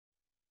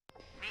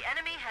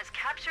has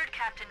captured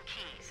Captain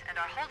Keyes and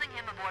are holding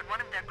him aboard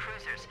one of their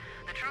cruisers,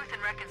 the Truth and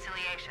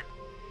Reconciliation.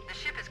 The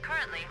ship is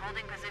currently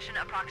holding position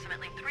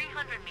approximately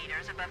 300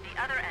 meters above the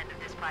other end of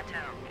this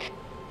plateau.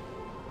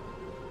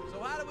 So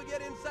how do we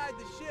get inside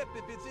the ship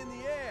if it's in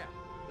the air?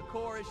 The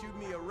Corps issued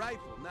me a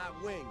rifle, not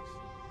wings.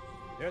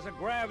 There's a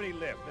gravity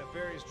lift that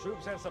ferries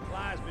troops and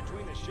supplies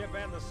between the ship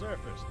and the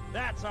surface.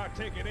 That's our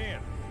ticket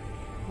in.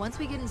 Once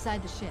we get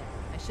inside the ship,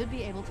 I should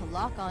be able to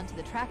lock on to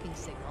the tracking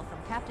signal from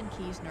Captain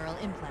Keyes' neural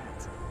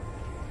implants.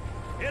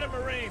 Hit 'em,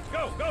 Marines!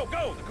 Go, go,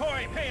 go! The Corps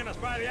ain't paying us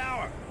by the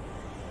hour!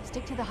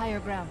 Stick to the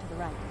higher ground to the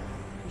right.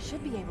 We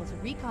should be able to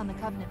recon the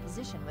Covenant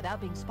position without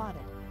being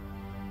spotted.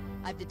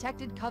 I've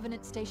detected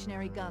Covenant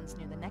stationary guns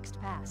near the next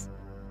pass.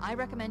 I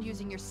recommend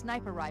using your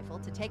sniper rifle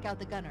to take out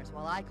the gunners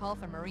while I call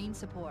for Marine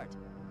support.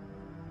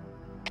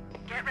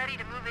 Get ready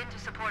to move in to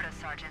support us,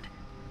 Sergeant.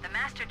 The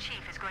Master Chief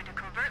is going to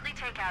covertly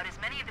take out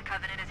as many of the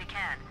Covenant as he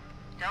can.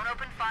 Don't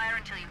open fire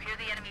until you hear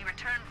the enemy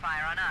return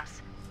fire on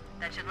us.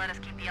 That should let us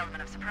keep the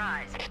element of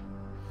surprise.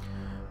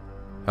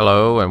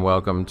 Hello and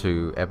welcome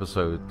to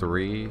episode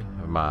 3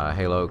 of my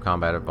Halo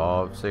Combat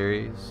Evolved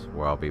series,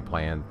 where I'll be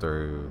playing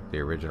through the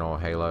original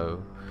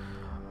Halo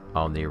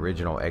on the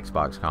original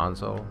Xbox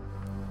console.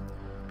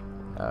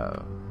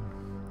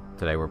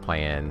 Today we're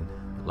playing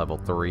level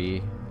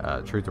 3,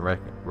 Truth and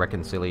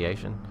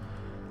Reconciliation,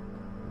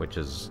 which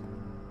is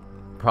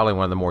probably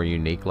one of the more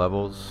unique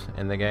levels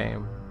in the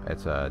game.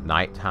 It's a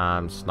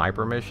nighttime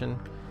sniper mission,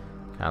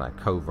 kind of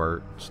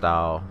covert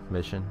style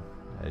mission,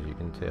 as you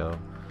can tell.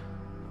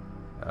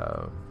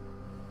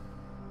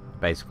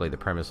 Basically the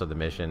premise of the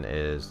mission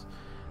is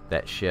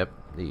that ship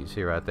that you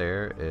see right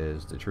there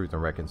is the Truth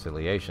and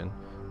Reconciliation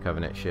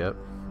Covenant ship,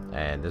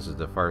 and this is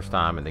the first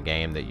time in the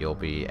game that you'll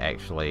be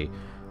actually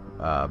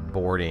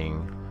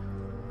boarding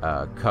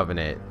a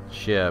Covenant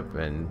ship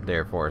and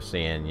therefore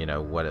seeing, you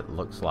know, what it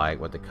looks like,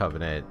 what the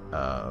Covenant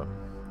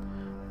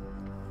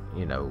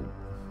you know,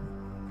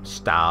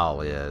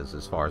 style is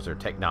as far as their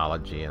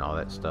technology and all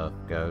that stuff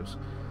goes.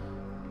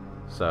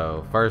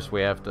 So first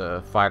we have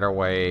to fight our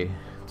way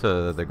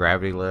to the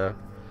gravity lift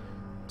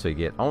to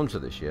get onto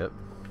the ship.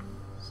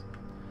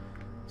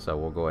 So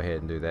we'll go ahead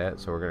and do that.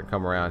 So we're going to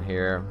come around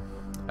here.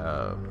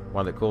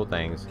 One of the cool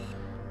things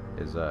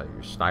is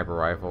your sniper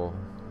rifle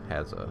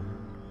has a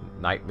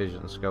night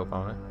vision scope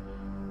on it.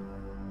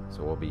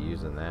 So we'll be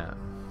using that.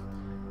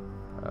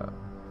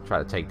 Try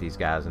to take these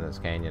guys in this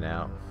canyon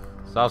out.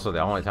 It's also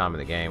the only time in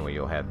the game where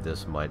you'll have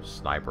this much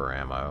sniper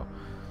ammo.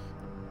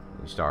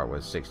 You start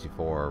with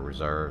 64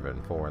 reserve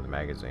and 4 in the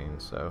magazine,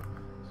 so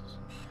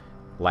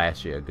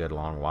lasts you a good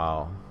long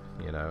while,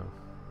 you know.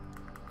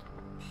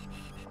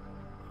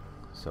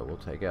 So we'll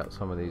take out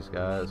some of these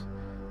guys.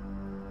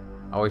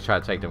 I always try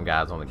to take them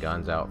guys on the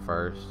guns out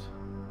first,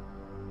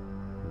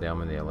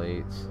 them and the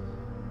elites.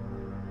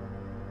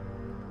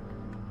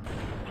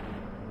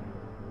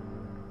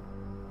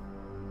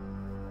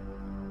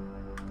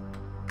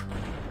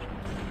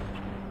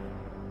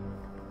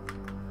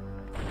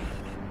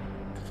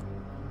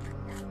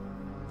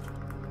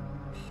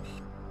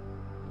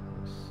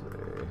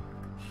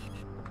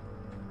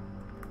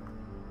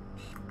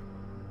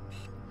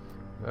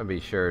 Be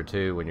sure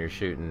too when you're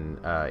shooting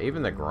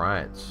even the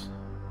grunts,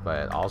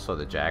 but also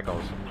the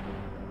jackals,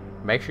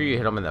 make sure you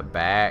hit them in the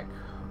back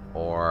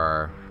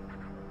or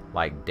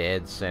like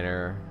dead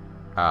center,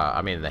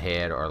 I mean the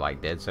head, or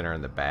like dead center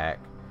in the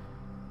back.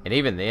 And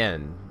even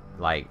then,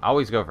 like,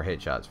 always go for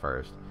headshots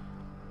first,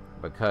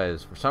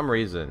 because for some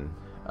reason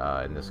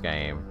in this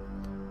game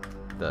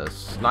the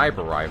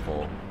sniper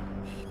rifle,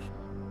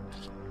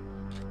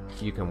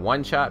 you can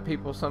one-shot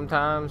people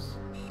sometimes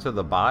to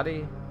the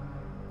body,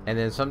 and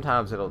then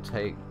sometimes it'll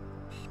take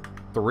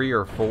 3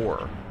 or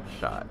 4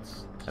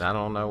 shots, and I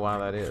don't know why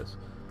that is,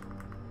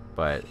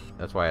 but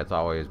that's why it's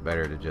always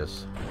better to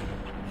just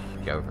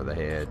go for the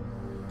head,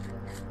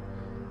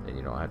 and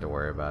you don't have to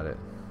worry about it.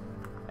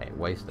 Ain't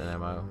wasting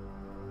ammo.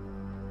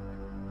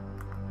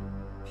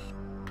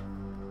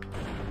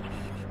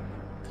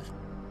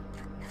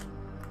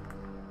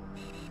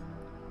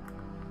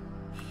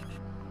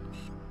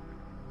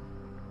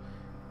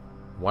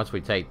 Once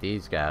we take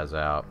these guys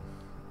out,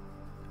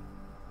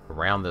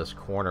 around this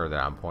corner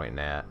that I'm pointing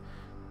at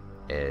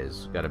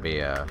is going to be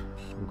a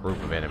group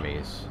of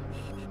enemies,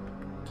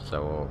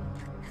 so we'll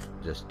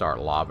just start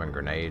lobbing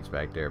grenades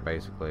back there.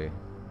 Basically,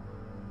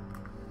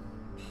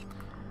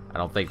 I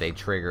don't think they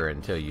trigger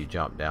until you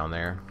jump down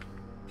there.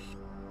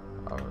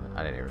 Oh,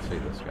 I didn't even see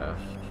this guy.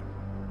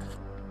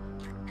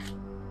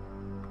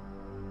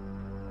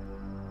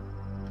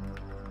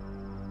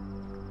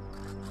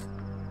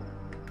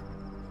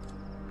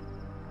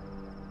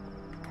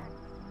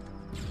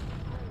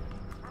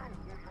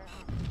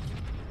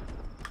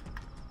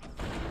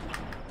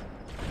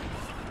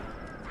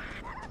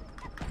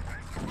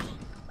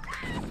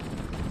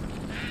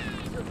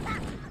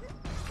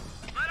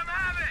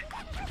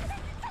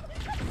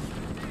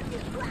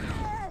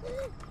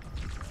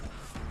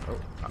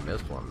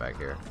 Missed one back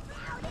here.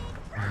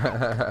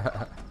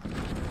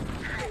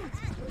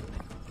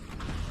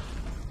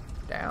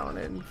 Down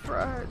in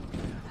front.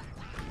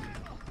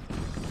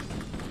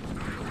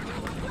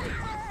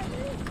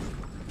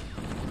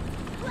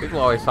 People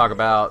always talk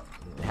about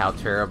how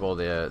terrible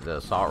the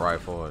assault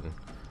rifle in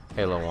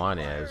Halo 1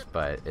 is,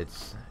 but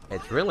it's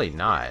really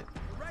not.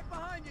 Right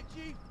behind you,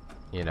 Chief.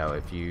 You know,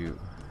 if you,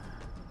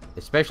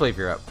 especially if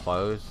you're up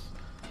close,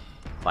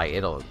 like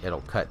it'll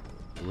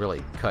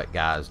really cut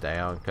guys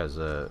down because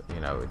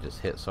you know, it just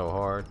hits so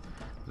hard.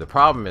 The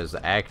problem is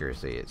the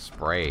accuracy. It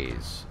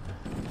sprays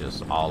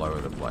just all over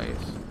the place.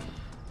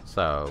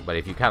 So, but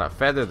if you kind of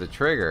feather the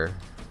trigger,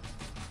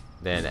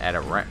 then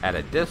at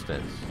a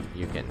distance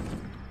you can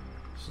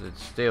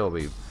still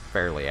be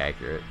fairly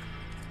accurate.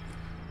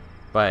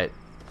 But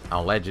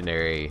on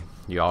Legendary,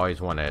 you always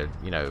want to,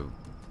 you know,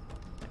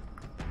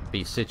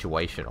 be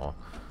situational.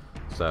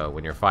 So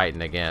when you're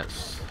fighting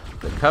against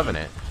the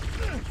Covenant,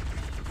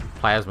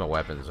 plasma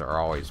weapons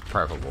are always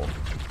preferable.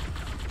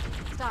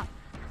 Stop.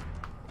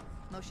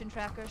 Motion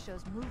tracker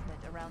shows movement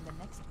around the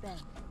next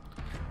bend.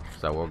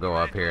 So we'll go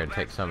up here and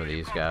take some of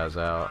these guys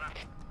out.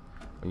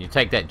 When you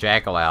take that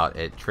jackal out,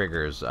 it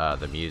triggers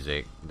the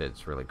music.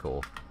 That's really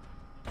cool.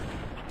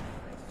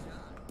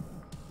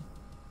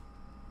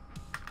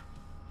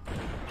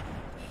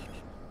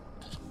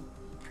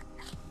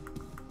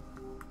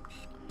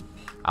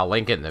 I'll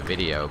link it in the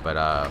video,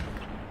 but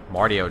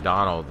Marty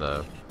O'Donnell,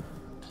 the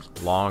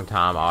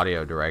longtime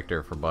audio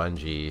director for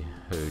Bungie,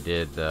 who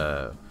did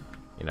the,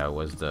 you know,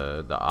 was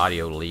the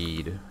audio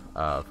lead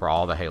for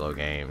all the Halo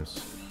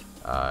games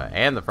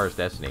and the first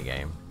Destiny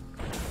game,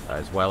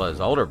 as well as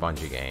older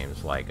Bungie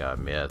games like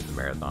Myth,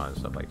 Marathon, and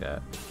stuff like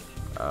that.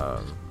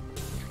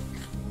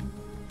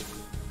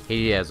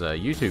 He has a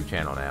YouTube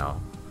channel now.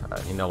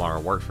 He no longer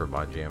works for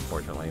Bungie,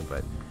 unfortunately,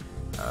 but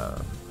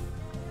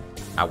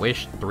I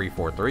wish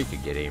 343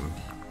 could get him.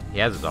 He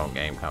has his own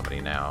game company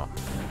now,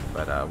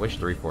 but I wish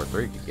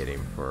 343 could get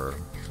him for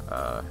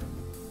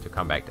to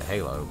come back to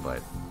Halo,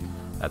 but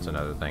that's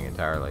another thing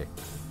entirely.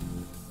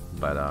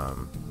 But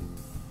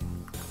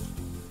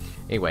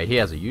anyway, he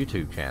has a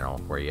YouTube channel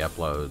where he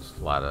uploads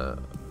a lot of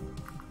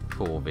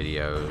cool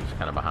videos,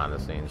 kind of behind the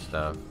scenes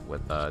stuff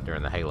with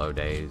during the Halo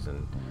days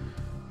and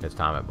his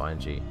time at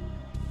Bungie.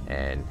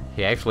 And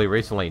he actually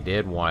recently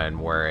did one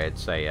where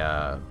it's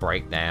a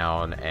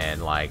breakdown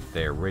and like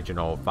the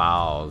original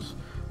files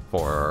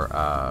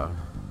for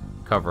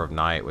Cover of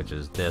Night, which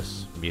is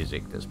this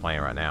music that's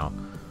playing right now.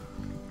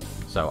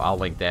 So I'll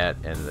link that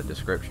in the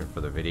description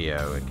for the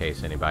video in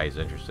case anybody's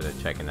interested in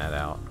checking that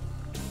out.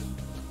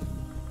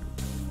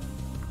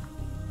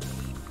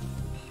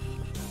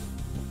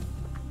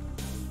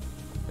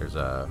 There's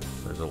a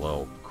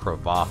little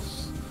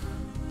crevasse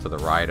to the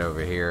right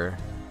over here.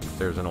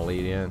 There's an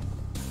elite in.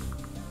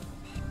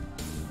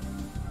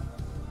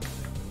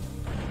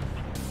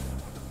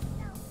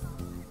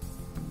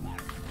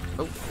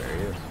 Oh, there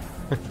he is.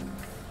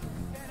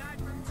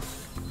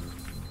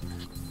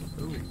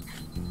 Ooh.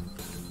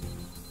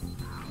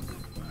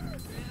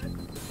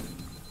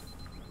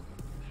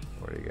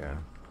 Where'd he go?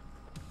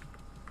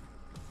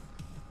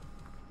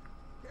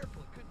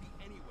 Careful, it could be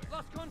anywhere.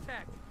 Lost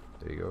contact.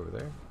 Did he go over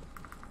there?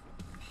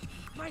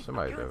 Mike,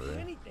 Somebody's I can't over see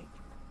there. anything.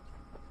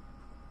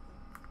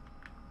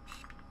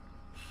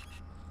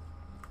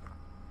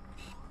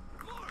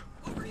 More,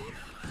 over here.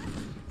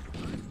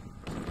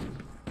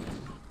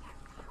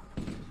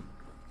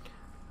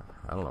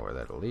 I don't know where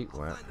that elite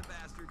went. Find the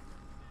bastard.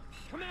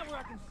 Come out where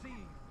I can see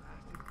you,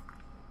 bastard.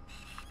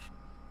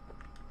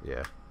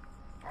 Yeah.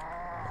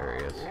 There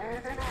he is.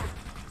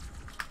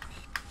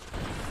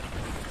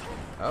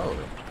 Oh,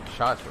 the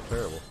shots were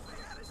terrible.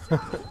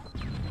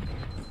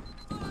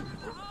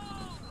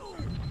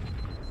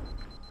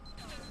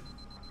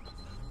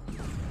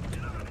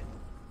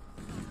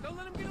 Don't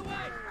let him get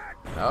away.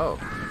 Oh,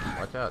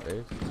 watch out,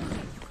 dude.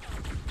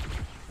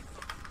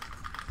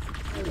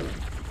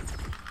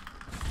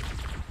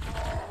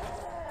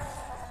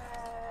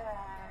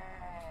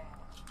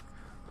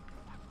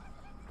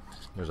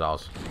 There's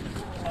also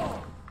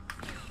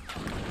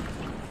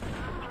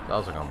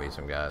gonna be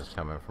some guys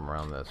coming from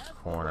around this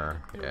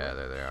corner. Yeah,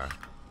 there they are.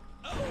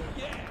 Oh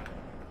yeah.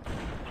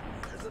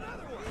 There's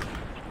another one.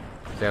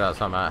 See what I was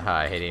talking about? How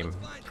I hit him,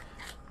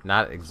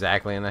 not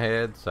exactly in the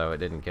head, so it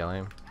didn't kill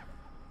him.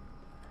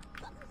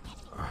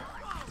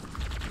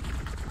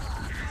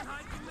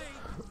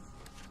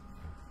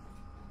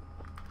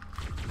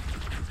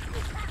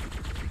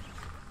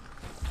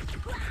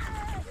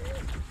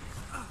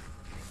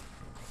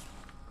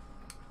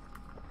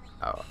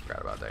 Oh, I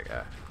forgot about that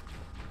guy.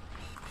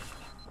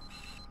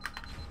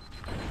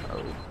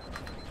 Oh.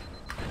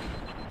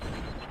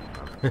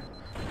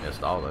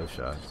 Missed all those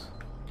shots.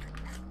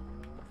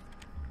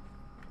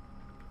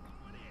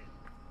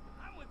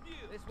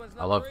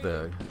 I love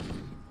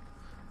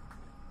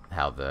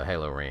how the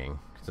Halo ring,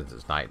 since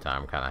it's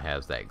nighttime, kind of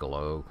has that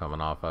glow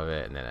coming off of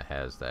it, and then it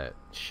has that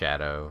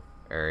shadow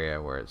area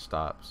where it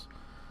stops.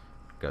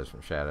 It goes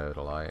from shadow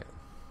to light.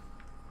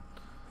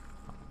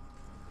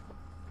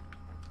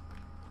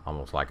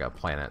 Almost like a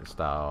planet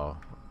style.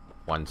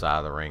 One side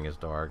of the ring is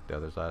dark, the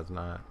other side's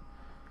not.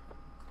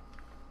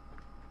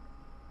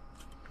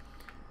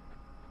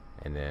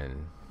 And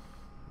then,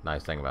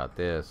 nice thing about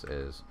this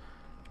is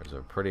there's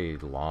a pretty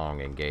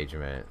long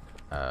engagement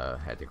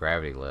at the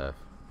gravity lift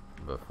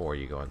before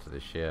you go into the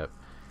ship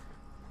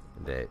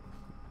that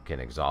can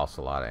exhaust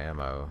a lot of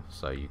ammo,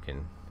 so you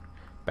can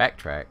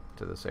backtrack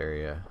to this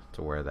area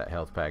to where that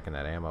health pack and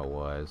that ammo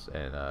was,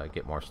 and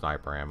get more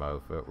sniper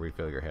ammo,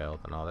 refill your health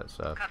and all that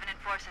stuff. Covenant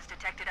forces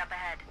detected up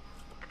ahead.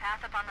 The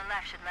path up on the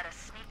left should let us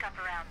sneak up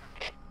around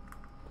them.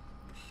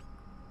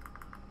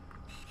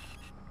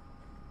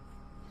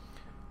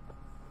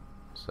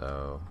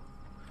 So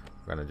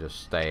we're gonna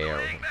just stay.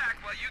 Hang back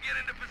while you get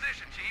into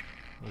position, Chief.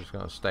 We're just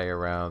gonna stay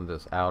around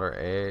this outer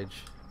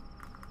edge.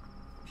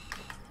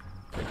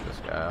 Take this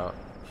guy out.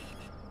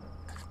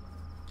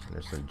 And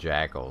there's some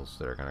jackals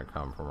that are gonna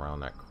come from around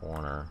that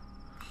corner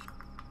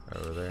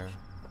over there.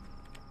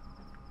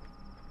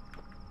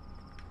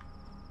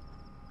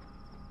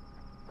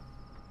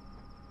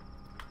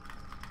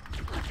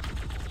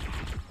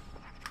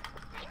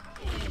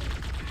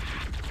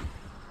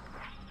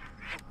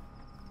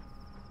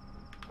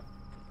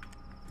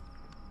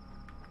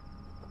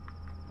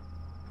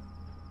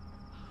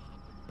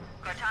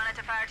 Cortana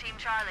to Fire Team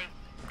Charlie.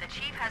 The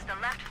Chief has the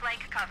left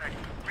flank covered.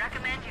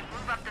 Recommend you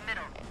move up the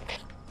middle.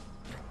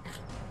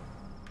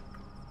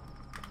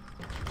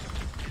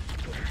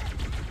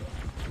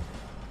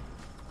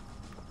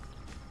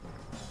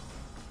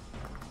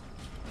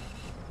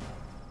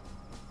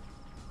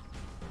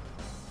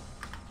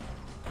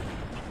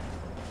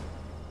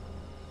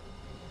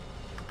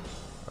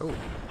 Oh,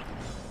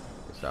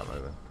 stop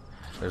moving.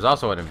 There's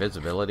also an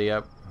invisibility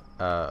up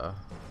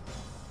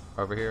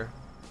over here,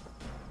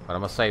 but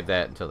I'm gonna save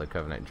that until the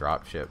Covenant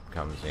dropship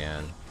comes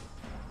in.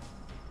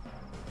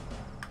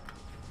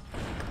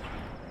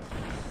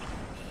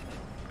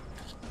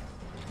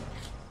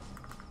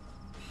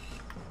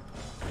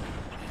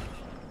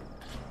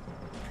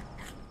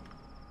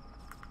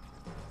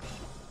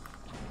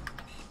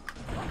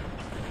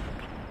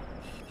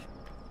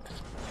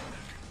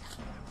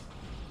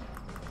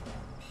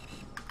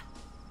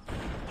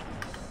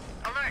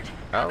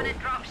 Covenant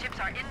dropships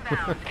are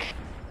inbound.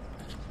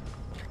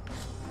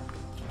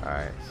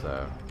 Alright,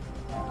 so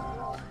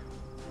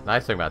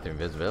nice thing about the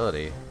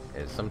invisibility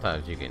is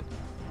sometimes you can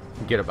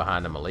get it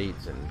behind them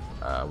elites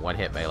and one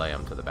hit melee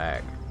them to the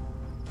back.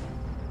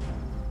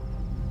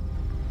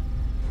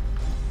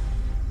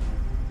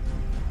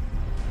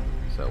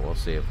 So we'll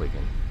see if we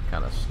can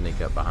kind of sneak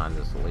up behind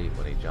this elite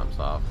when he jumps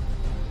off.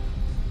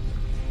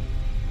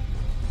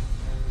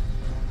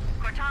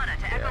 Cortana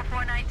to Echo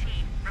 419.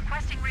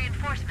 Requesting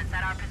reinforcements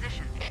at our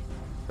position.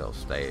 He'll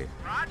stay.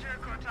 Roger,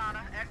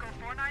 Cortana. Echo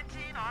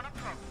 419 on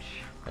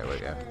approach. There we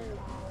go.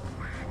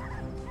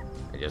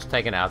 And just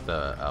taking out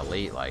the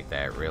elite like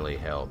that really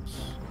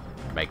helps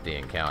make the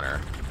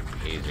encounter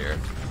easier.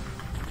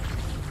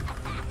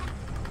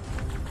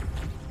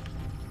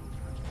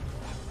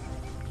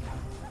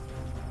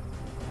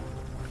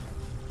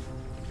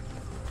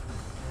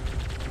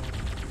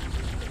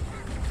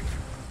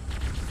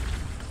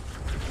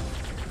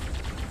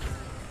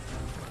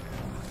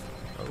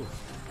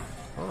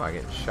 What am I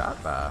getting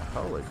shot by?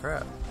 Holy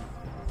crap.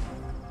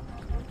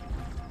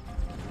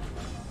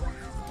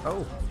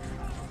 Oh.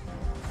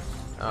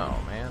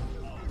 Oh, man.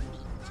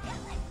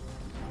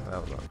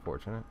 That was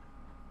unfortunate.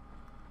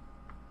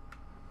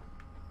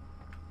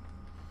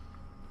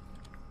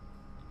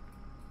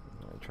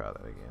 Let me try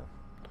that again.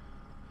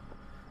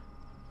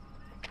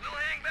 We'll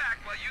hang back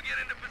while you get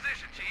into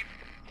position, Chief.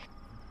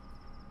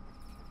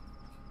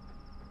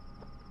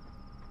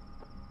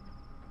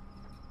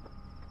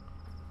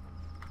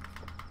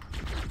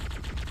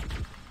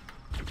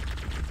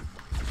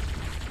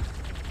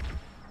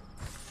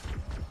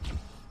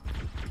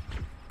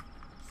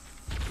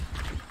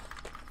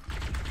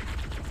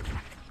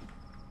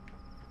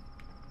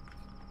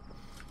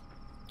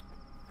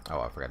 Oh,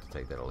 I forgot to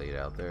take that elite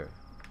out there.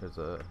 There's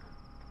that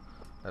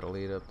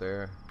elite up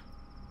there.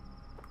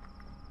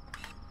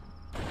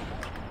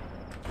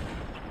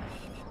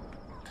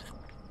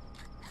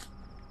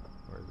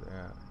 Where's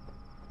that?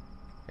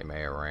 He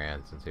may have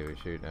ran since he was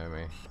shooting at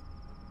me. I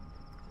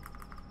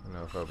don't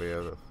know if I'll be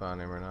able to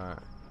find him or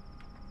not.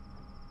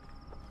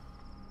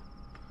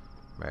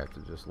 May have to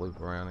just loop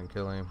around and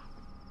kill him.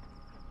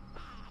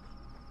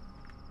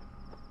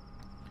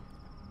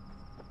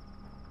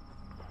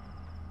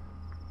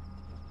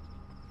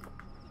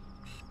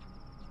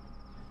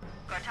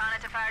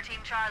 Cortana to Fire Team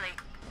Charlie.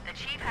 The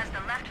Chief has the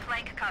left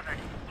flank covered.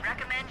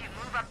 Recommend you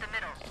move up the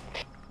middle.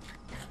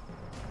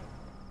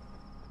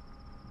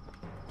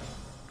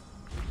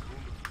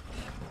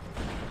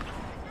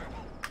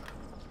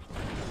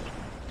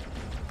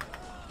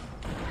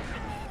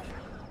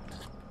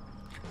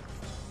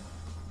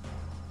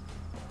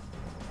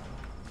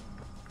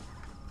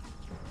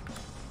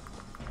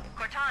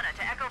 Cortana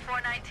to Echo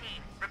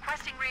 419.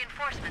 Requesting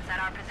reinforcements at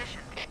our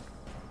position.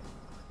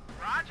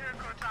 Roger,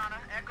 Cortana.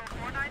 Echo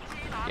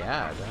 419 on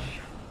Yeah, approach.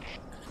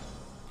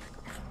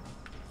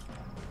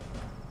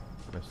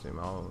 Missed him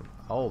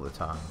all the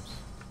times.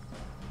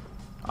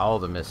 All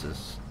the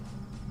misses.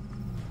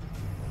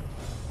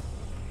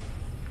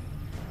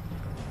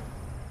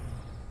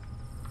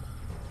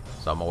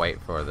 So I'm gonna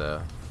wait for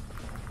the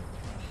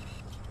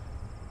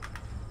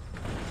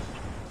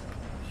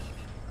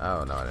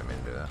Oh no, I didn't mean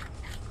to do that.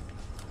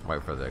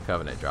 Wait for the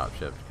Covenant dropship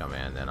to come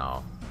in, then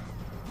I'll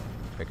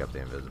pick up the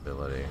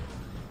invisibility.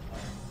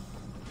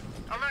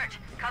 Alert!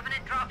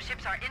 Covenant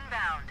dropships are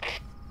inbound.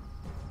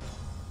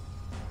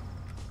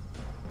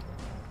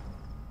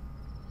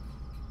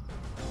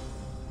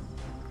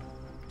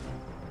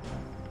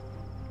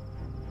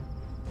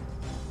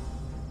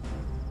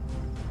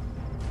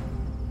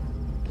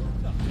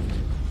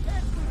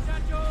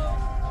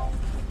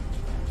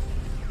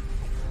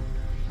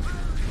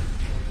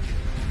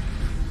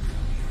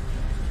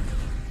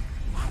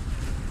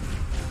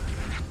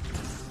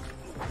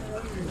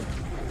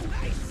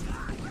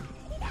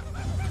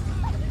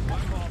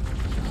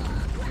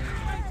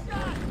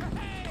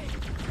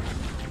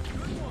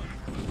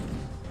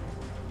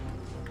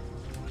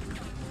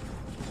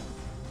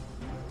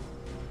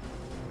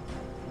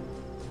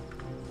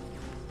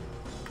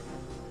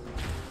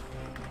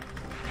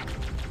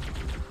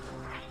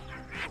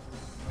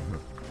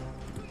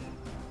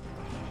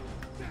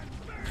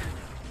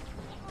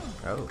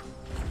 Oh.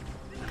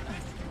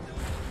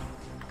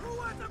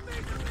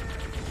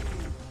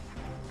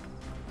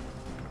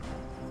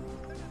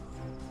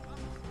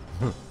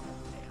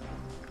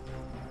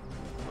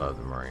 Love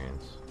the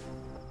Marines.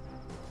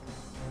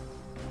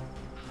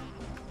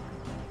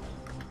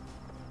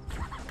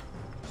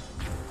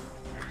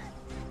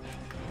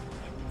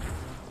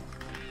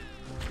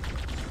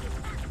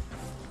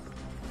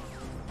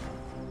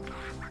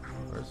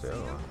 Where's the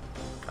other one?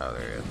 Oh,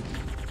 there he is.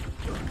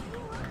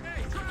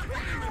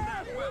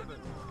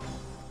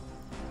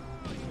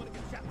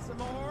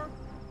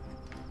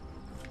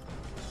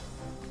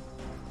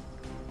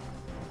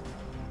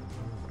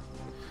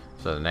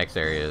 So the next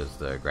area is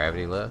the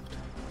gravity lift.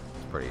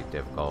 It's pretty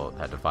difficult.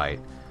 Had to fight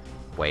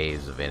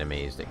waves of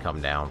enemies that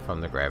come down from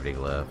the gravity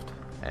lift,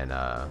 and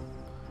oh,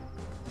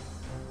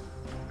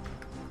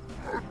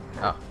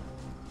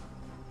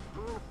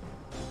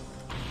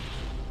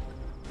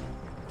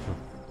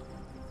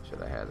 should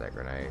have had that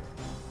grenade.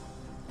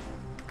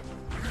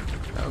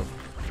 No.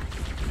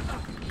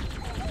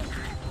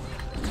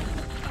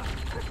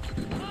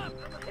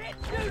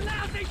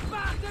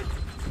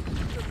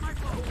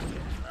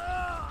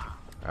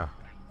 Oh.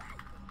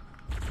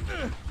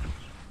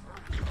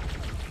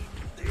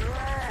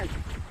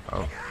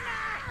 Oh.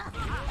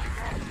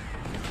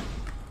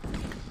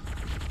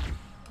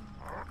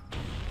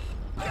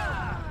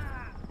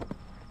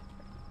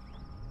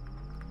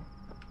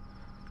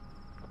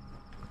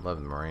 Love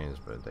the Marines,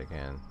 but they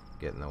can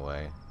get in the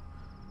way.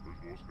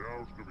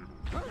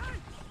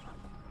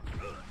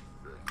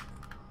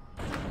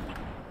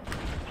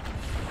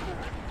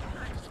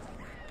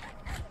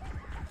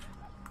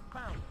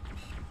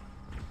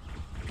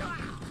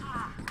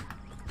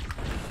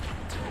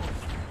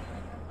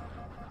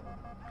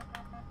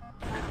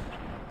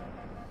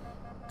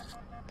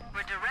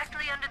 We're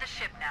directly under the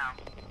ship now.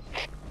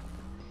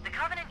 The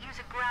Covenant use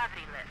a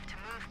gravity lift to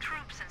move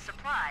troops and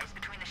supplies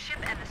between the ship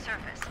and the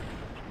surface.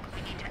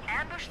 We need to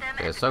ambush them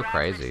at It's the so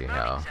gravity crazy loading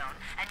how zone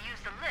and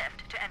use the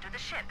lift to enter the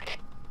ship.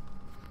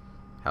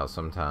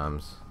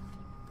 sometimes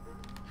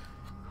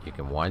you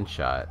can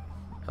one-shot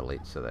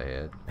elites to the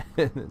head.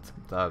 And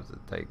sometimes it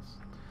takes...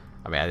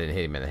 I mean, I didn't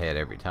hit him in the head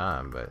every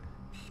time, but...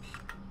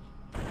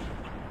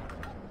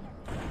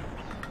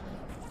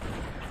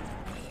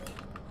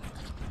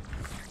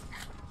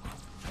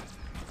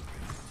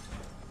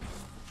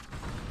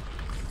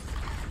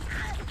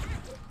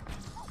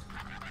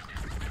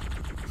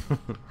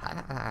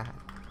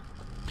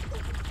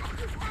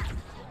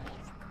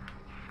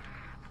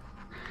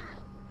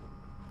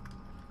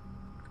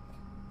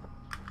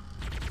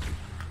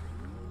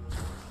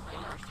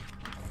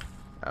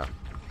 Oh,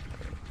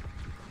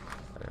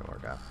 that didn't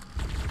work out.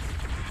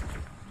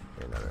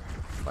 Get another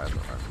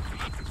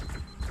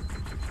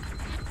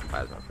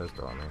plasma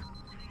pistol on me.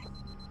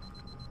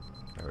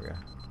 There we go.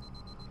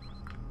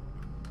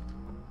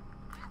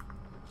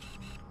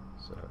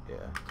 So yeah,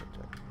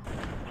 check.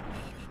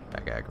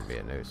 That guy can be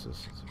a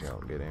nuisance if you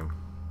don't get him.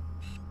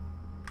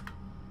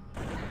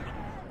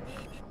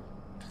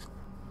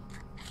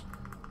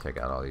 Take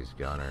out all these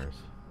gunners.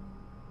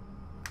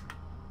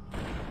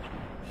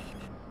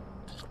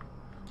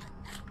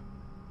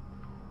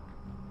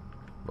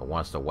 But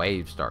once the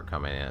waves start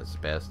coming in, it's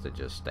best to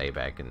just stay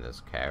back in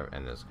this kind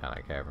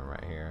of cavern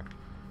right here,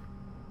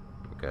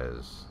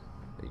 because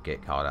you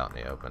get caught out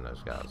in the open,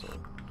 those guys will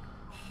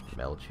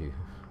melt you.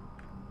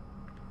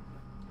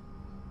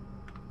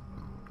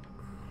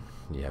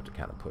 You have to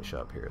kind of push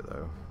up here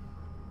though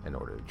in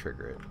order to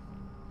trigger it.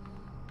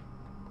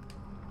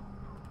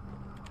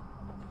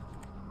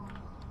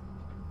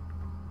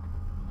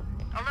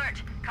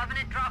 Alert!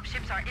 Covenant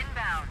dropships are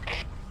inbound.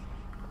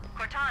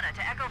 Cortana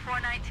to Echo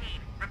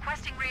 419,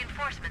 requesting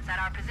reinforcements at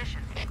our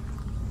position.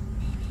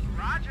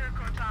 Roger,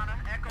 Cortana.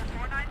 Echo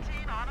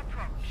 419 on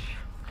approach.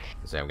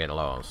 See, I'm getting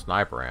low on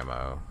sniper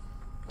ammo,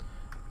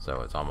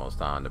 so it's almost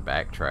time to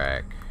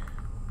backtrack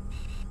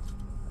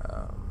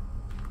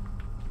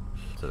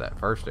to that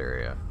first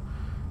area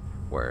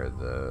where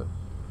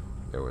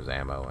there was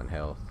ammo and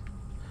health.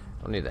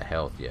 I don't need the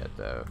health yet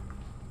though.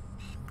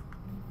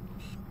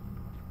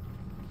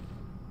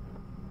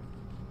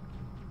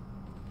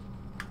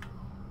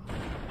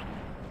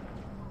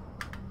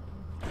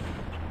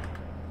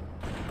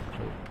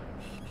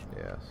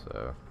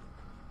 so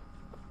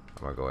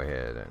I'm gonna go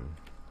ahead and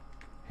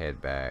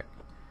head back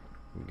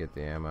and get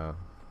the ammo.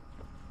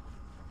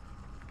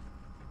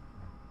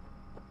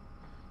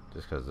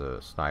 Just because the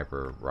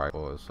sniper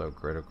rifle is so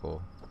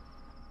critical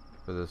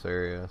for this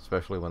area,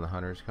 especially when the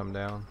hunters come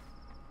down.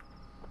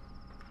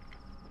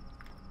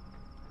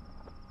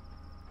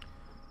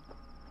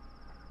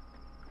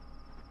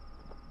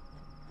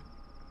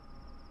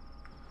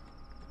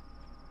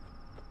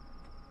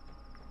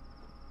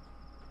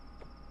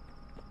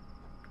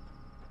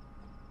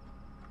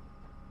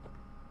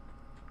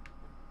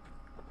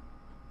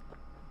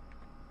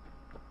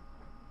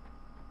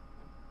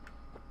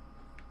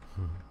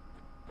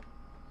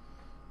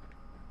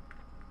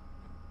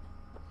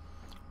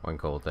 One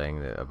cool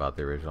thing about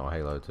the original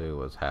Halo 2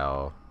 was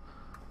how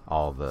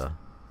all the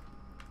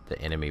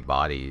enemy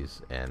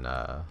bodies and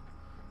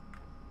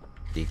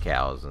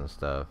decals and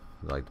stuff,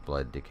 like the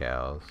blood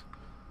decals,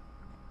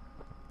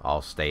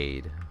 all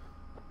stayed.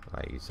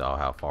 Like you saw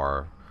how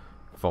far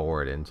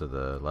forward into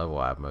the level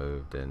I've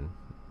moved, and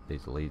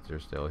these elites are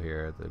still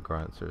here, the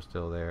grunts are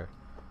still there.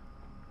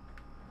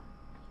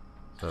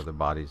 So the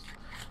bodies,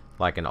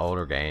 like in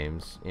older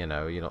games, you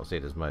know, you don't see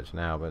it as much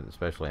now, but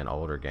especially in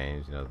older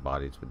games, you know, the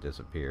bodies would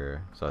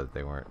disappear so that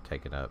they weren't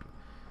taking up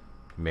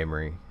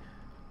memory.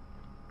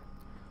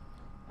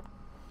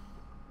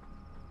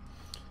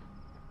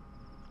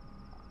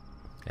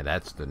 And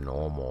that's the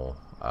normal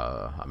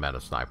amount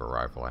of sniper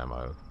rifle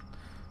ammo.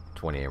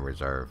 20 in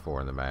reserve,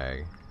 4 in the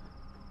mag.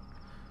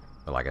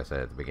 But like I said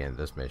at the beginning of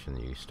this mission,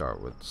 you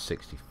start with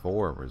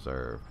 64 in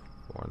reserve,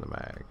 4 in the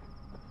mag.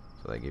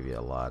 So they give you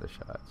a lot of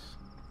shots.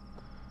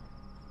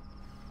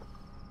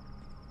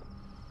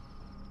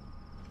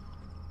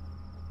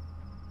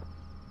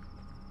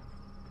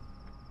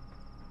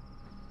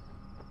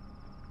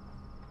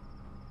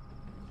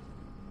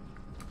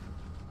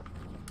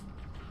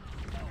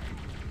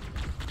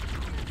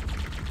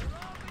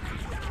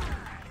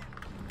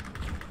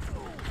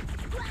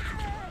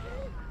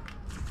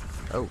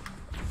 Oh.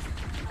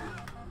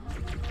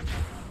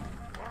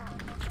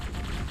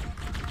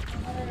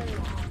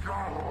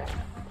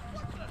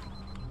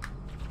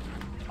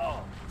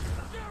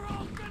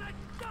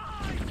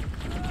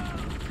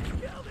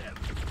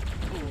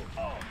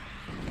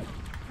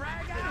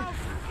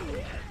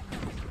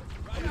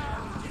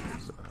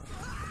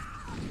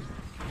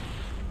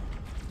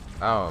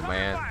 Oh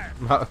man,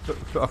 my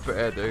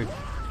bad, dude.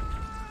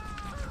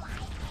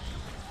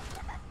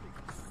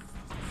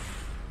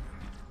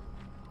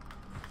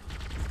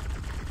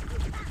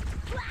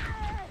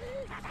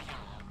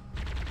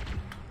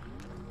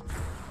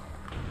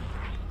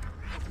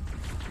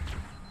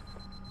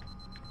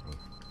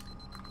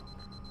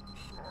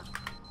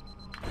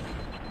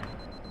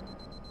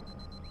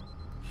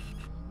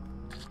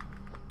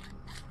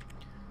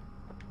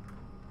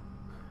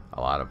 A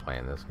lot of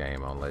playing this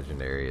game on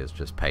Legendary is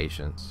just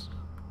patience.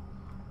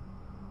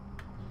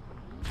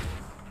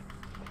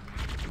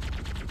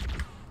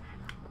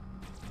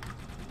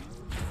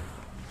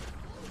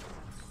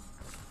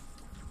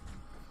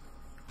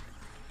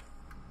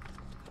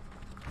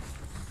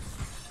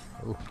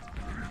 Ooh.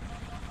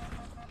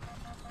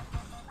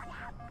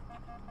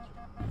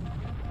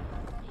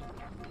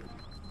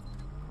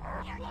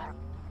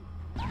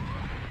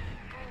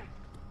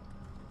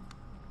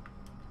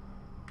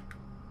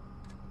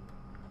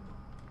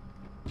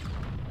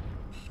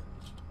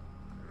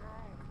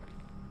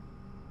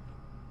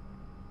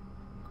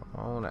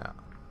 Come on out.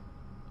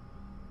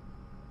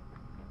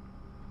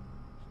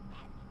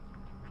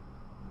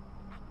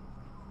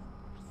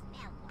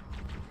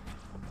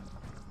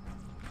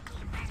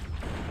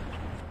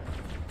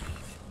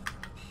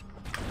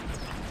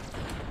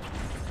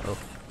 Oh.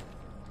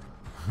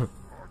 You're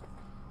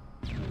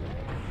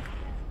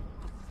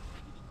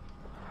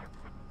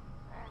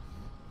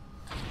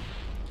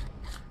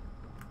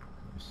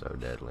so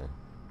deadly.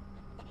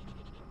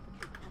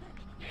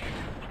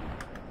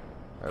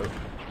 Oh.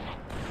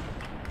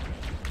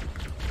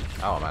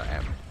 Oh, I'm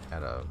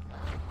out of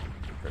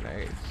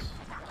grenades.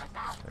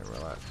 Didn't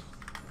realize.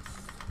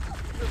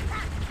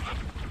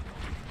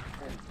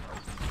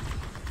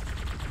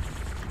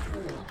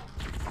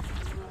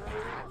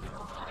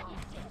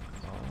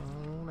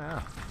 Oh,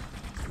 now.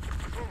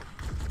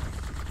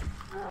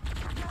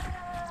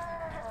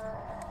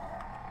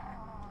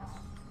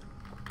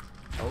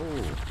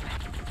 Oh.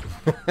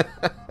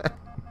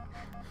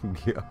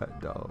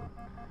 God, dog.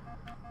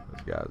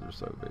 Those guys are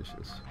so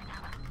vicious.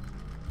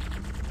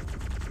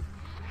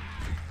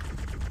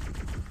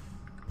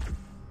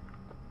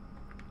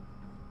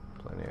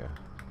 Plenty of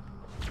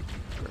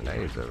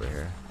grenades over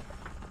here.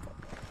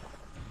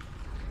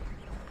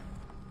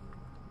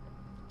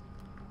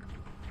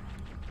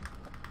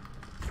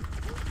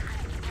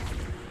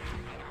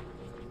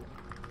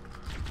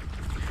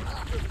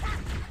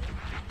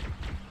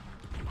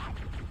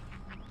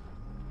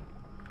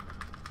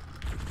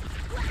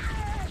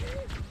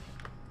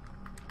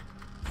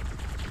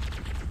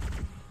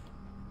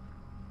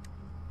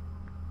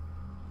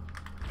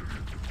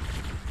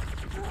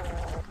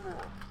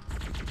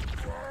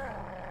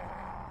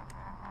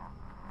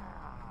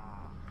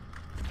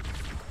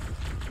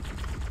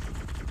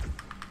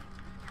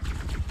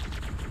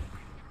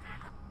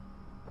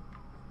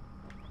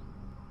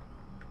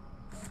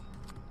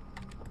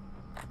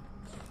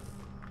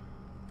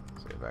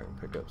 I can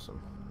pick up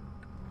some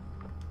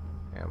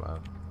ammo.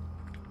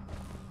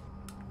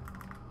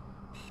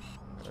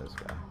 This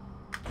guy.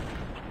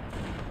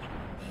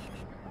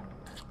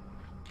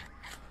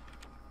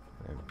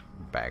 And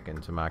back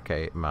into my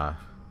my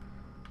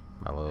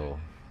little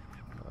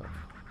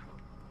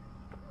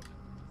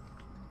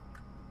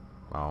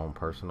my own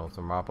personal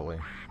thermopylae.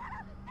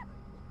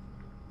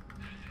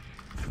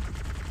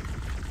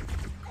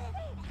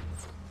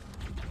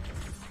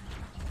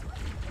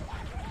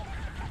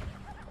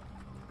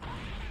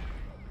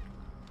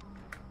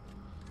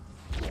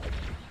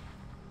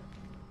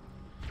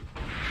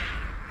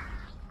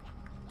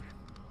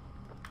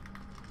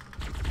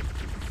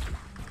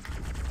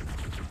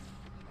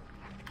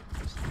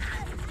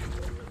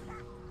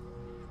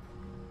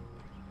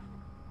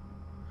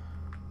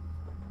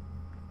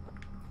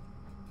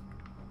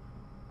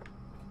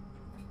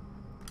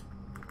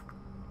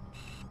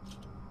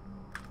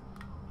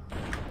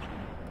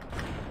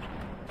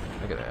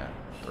 Look at that.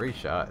 3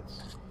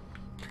 shots.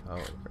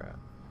 Holy crap.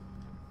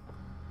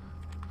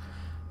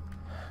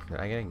 Did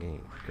I get any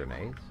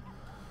grenades?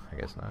 I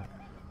guess not.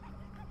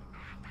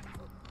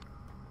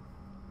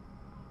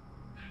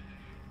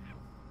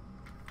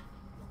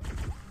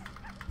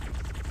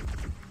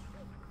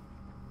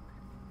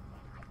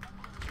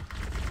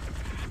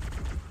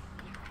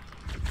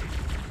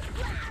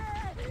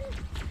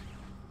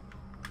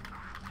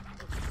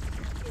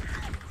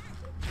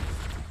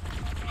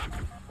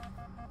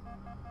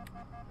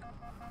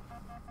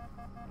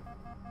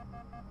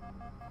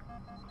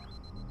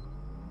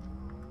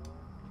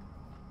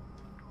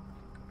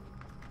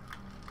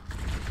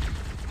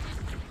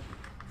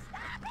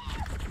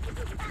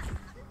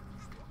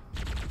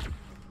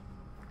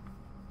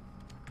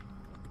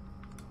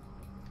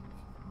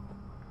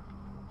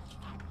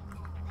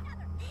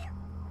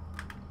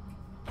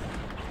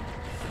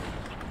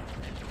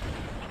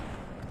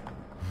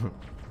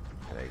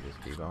 They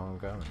just keep on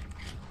going.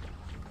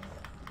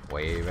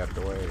 Wave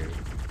after wave.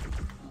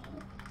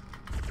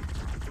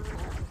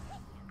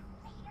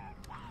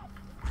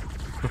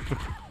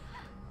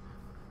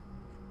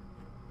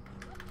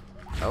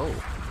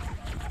 Oh.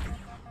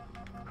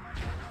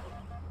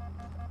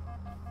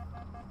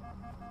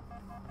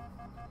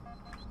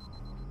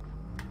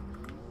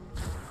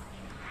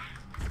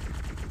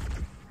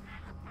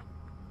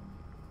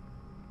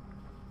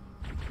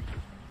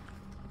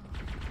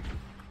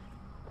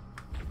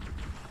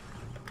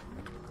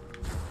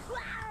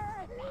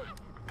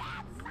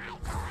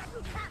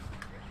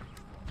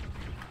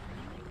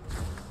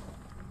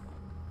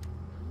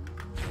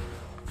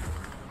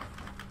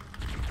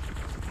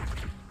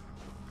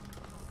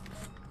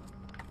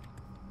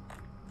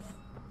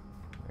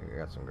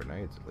 I got some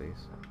grenades at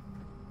least.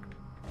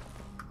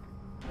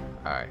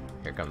 Alright,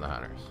 here come the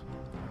hunters.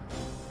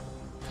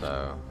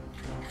 So,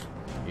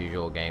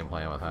 usual game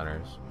plan with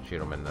hunters. Shoot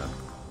them in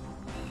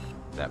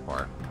that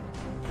part.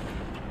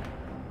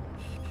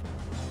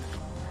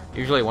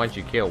 Usually once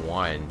you kill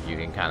one, you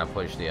can kind of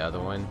push the other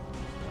one.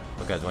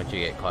 Because once you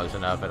get close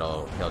enough,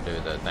 he'll do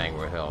the thing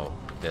where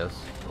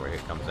where he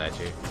comes at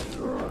you.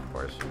 Of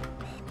course,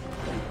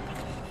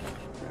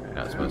 you're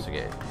not supposed to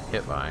get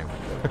hit by him.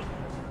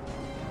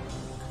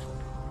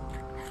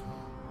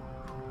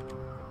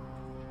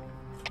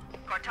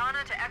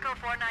 Cortana to Echo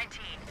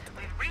 419.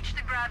 We've reached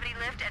the gravity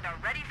lift and are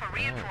ready for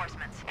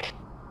reinforcements.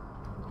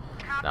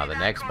 Now the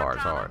next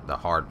part's the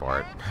hard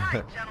part. Hold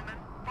tight, gentlemen.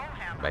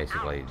 Bullhammer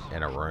Basically out.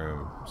 in a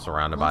room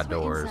surrounded Once by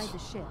we're doors inside the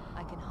ship,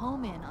 I can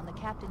home in on the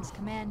captain's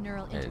command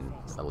neural and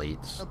interface.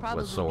 elites They'll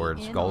probably with be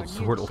swords, in gold or near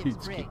sword the ship's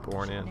elites rig, keep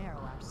pouring which in. should narrow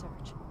our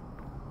search.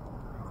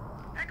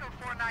 Echo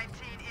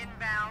 419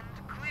 inbound.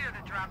 Clear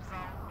the drop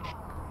zone.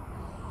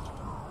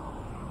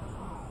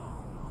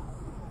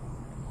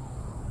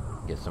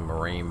 Get some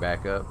marine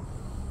back up.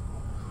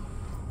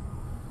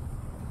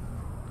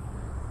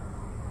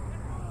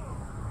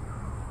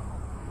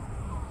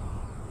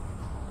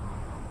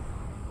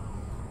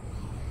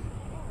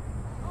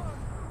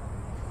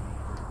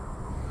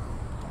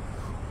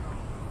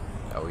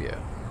 Oh yeah.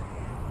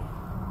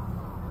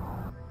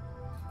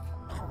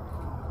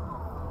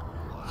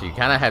 So you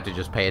kind of have to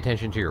just pay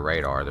attention to your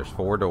radar. There's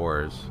 4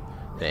 doors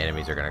the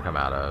enemies are going to come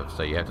out of.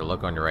 So you have to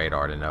look on your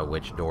radar to know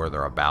which door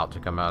they're about to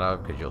come out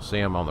of, because you'll see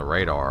them on the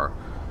radar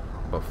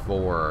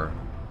before...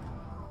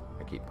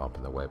 I keep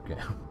bumping the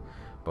webcam.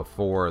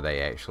 Before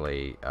they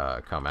actually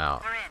come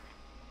out. We're in.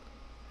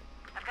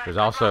 I've got There's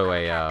a also log on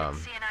the a...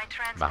 captain's CNI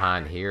transponder.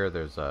 behind here,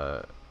 there's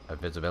a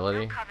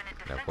visibility. No Covenant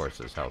And of course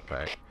defenses this health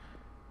detected. pack.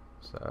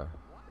 So... There's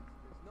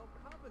no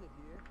covenant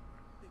here.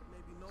 I think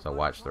maybe So nobody's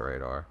watch the home.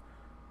 radar.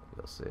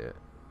 You'll see it.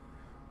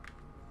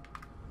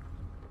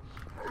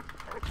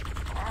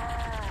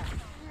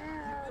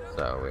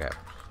 So we have...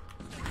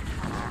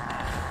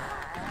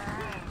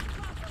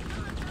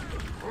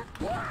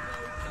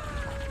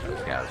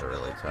 Those guys are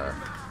really tough.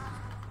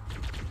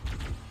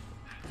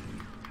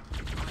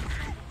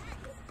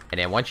 And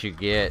then once you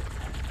get...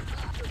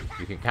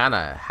 You can kind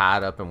of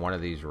hide up in one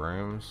of these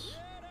rooms.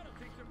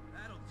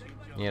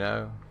 You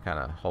know? Kind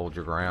of hold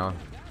your ground.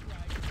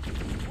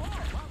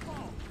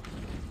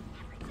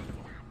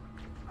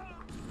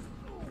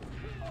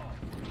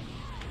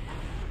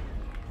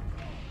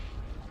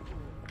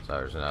 So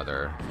there's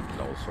another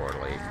gold sword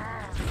leak.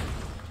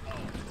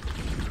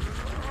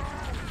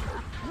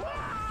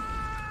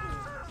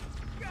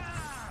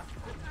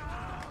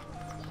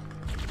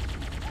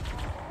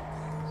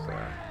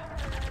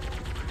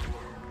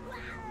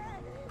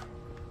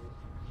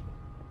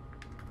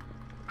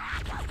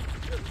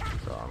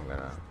 So I'm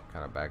gonna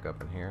kind of back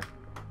up in here.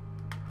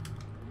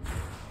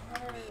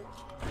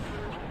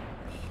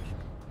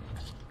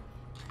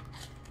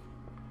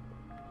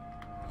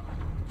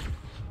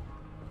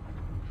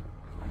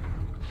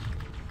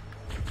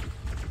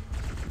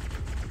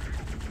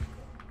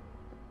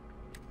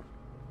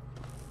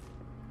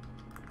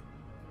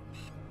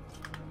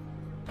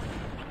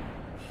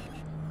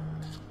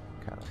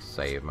 Kind of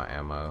save my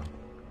ammo.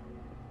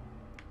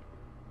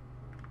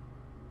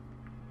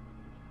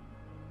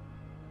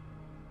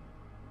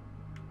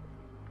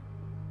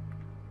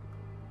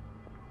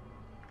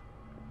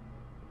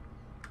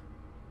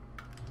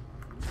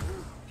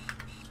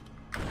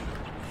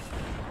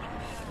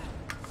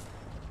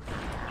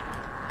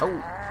 Oh,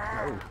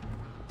 no.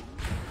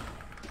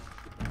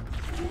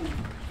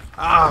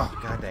 Oh,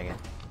 god dang it.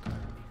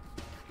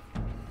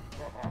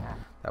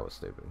 That was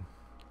stupid.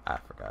 I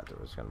forgot there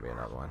was going to be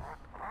another one.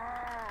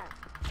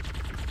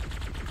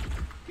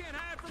 Can't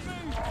hide from me!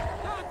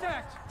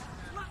 Contact!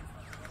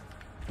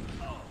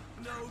 Oh,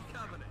 no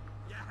covenant.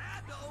 You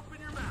had to open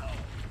your mouth.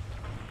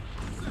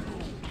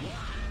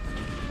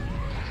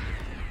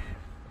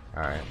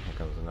 Alright, here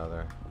comes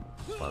another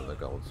one of the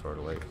gold sword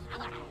leaks.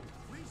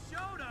 We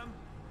showed him!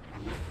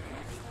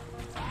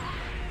 Oh,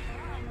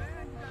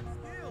 man, you got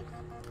skills.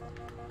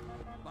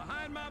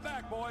 Behind my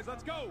back, boys.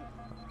 Let's go.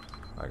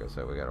 Like I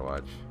said, we gotta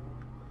watch.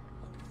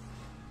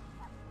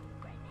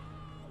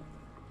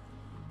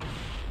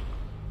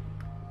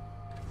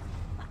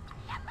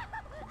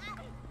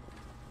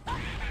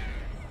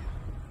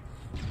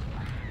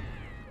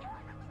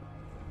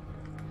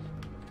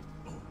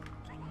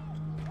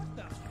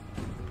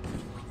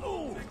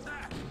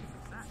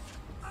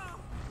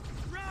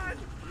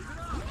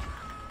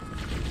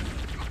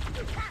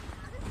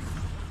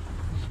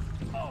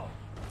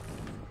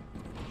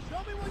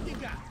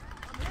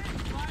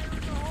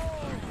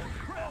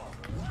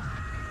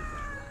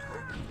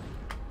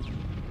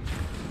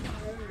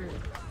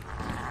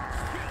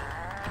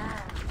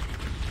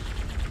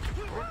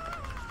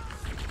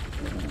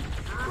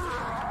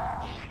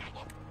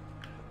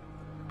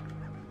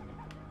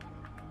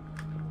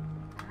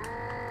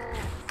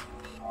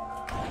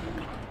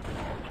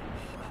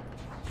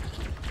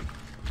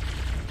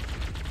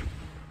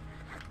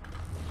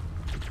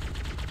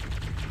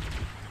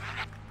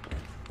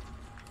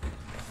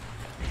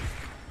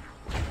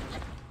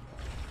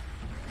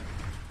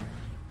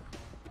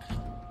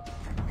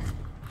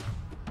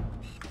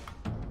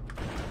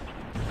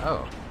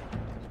 Oh.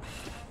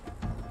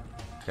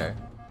 Okay.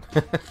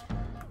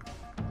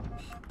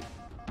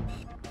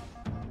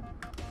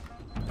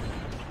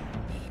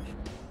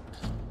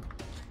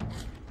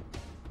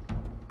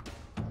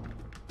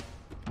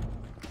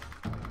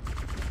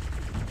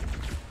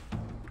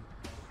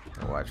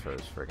 Watch for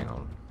those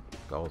freaking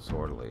gold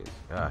sword leads.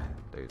 God,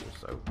 these are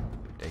so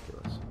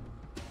ridiculous.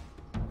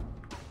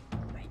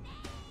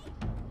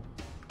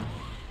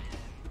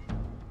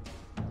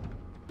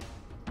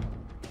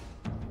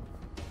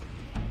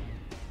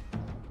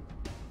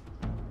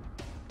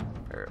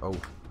 There, oh.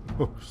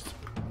 Whew.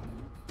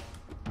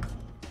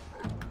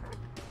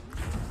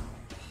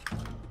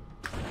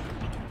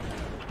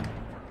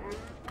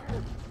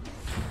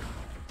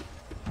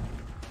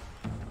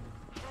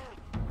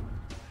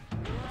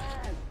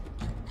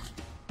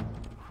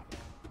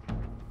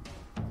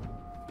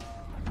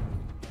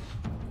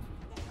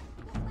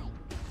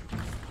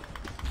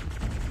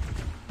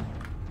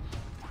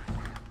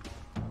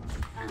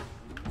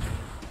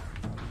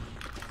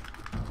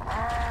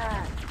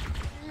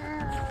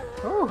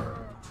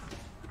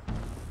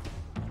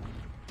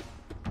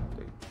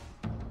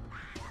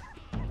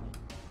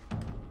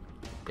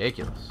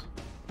 Ridiculous.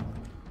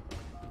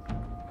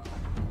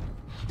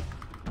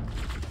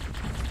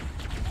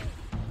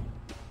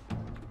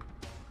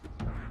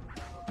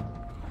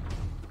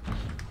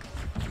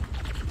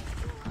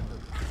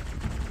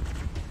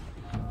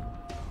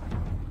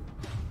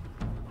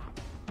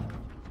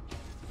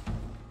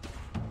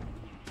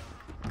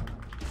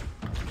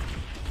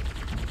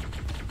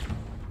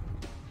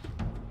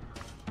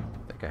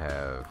 I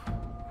have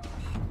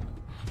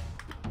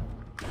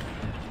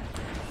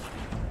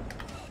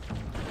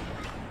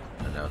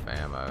enough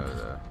ammo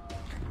to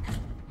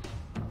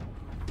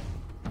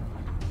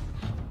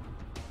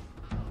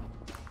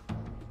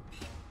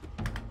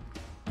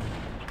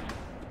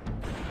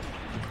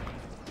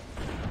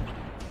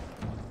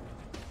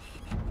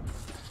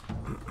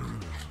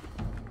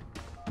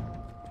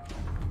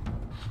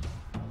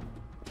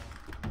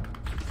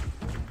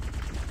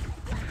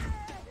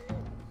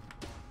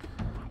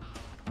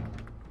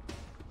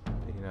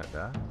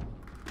die.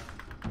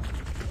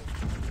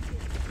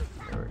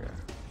 There we go.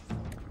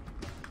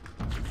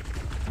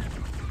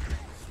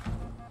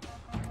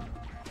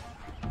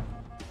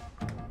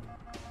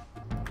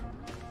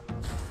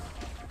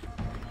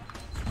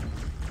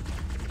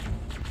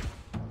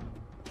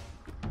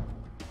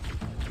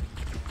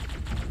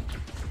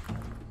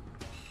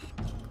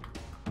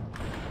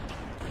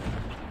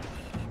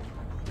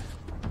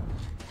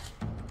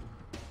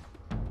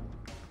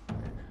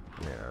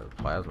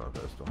 plasma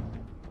pistol.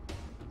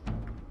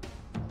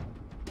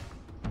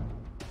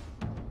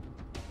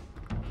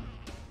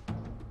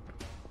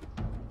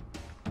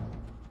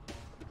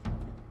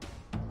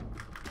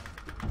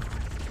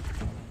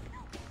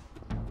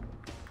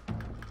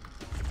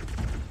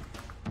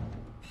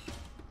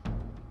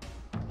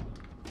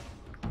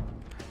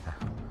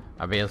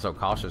 I'm being so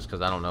cautious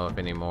because I don't know if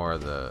any more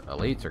of the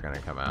elites are going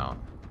to come out.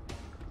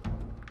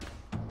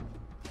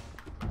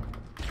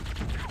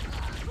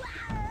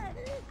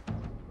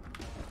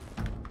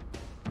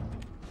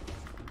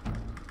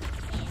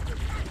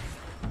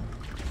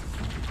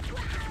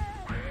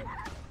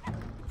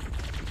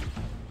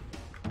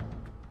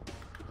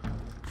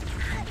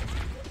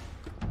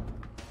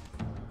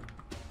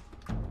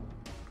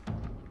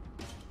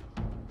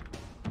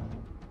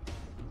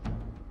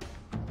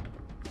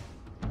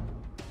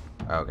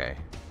 Okay.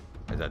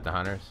 Is that the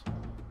hunters?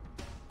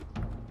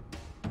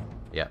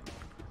 Yep.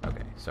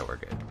 Okay, so we're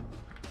good.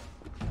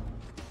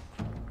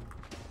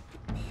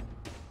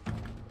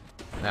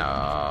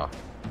 No.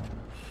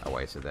 I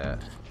wasted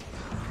that.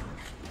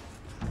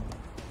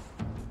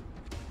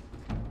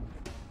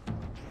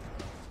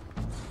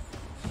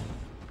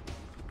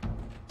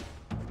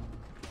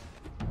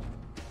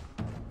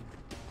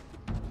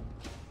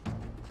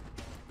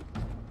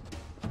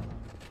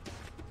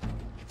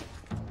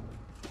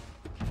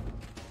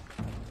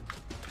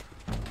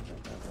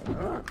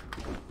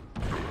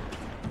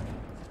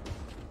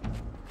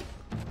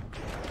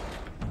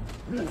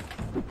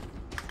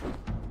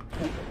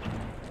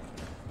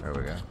 There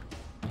we go.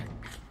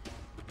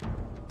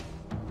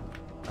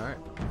 Alright.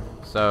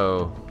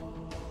 So,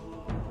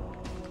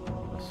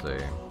 let's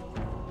see.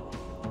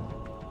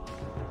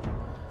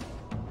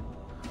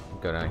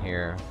 Go down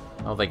here.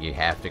 I don't think you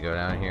have to go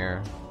down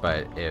here,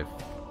 but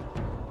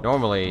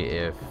normally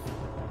if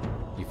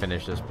you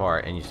finish this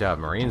part and you still have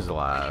Marines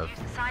alive, use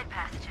the side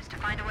passages to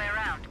find a way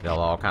around. they'll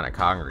all kind of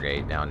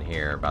congregate down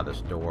here by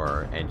this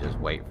door and just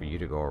wait for you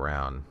to go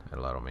around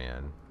and let them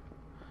in.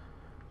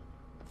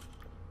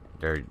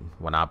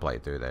 When I play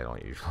through, they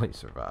don't usually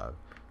survive,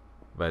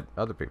 but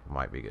other people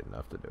might be good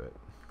enough to do it.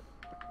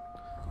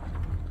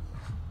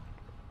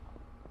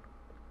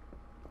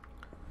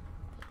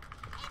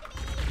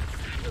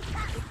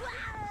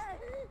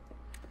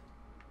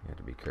 You have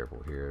to be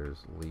careful here.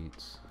 There's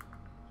elites.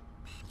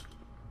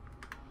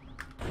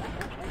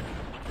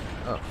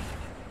 Oh.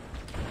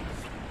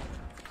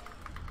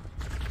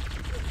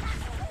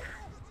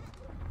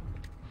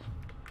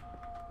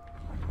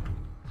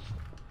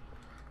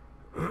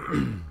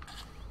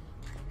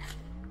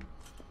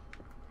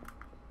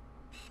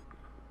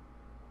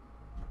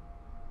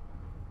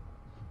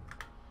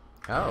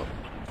 Oh.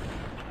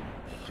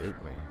 Shoot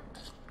me.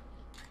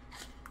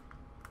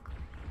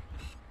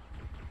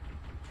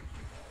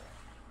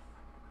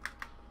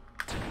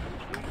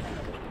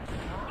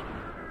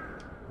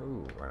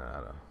 Ooh, running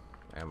out of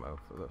ammo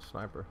for the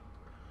sniper.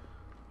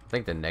 I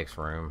think the next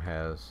room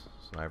has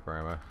sniper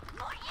ammo.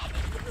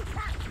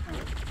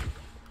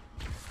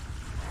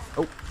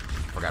 Oh,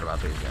 forgot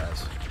about these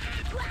guys.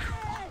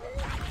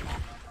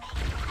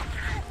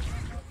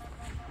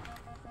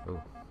 Ooh.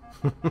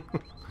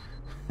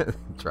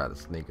 Try to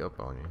sneak up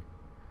on you.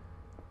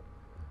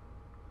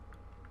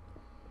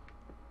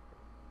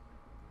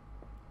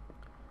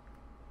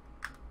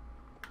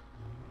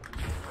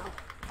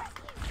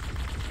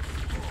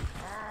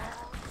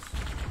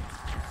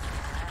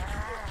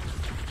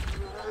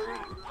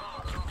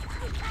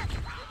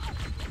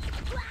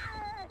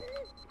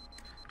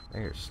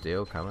 They're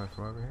still coming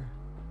from over here.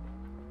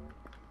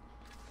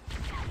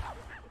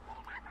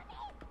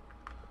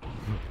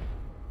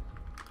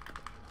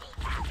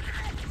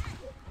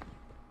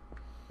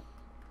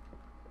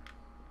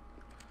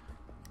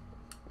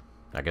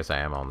 I guess I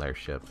am on their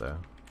ship, though.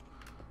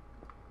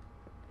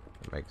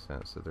 It makes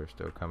sense that they're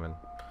still coming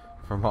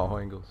from all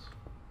angles.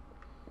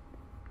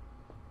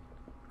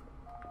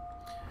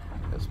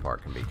 This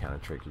part can be kind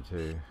of tricky,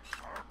 too.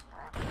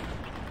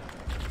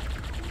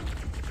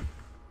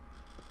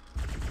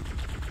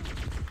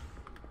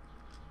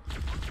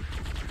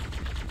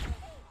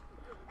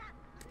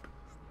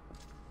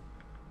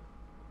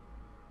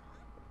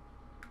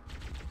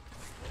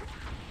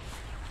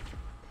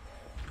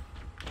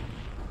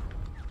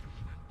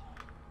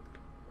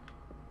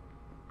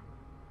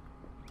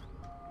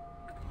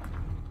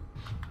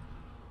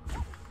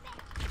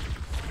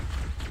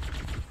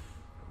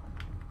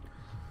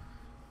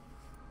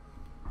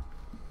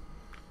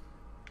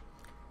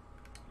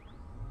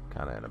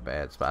 Kind of in a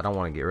bad spot. I don't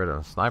want to get rid of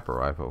a sniper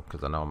rifle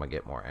because I know I'm gonna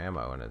get more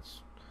ammo and it's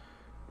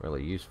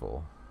really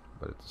useful,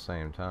 but at the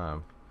same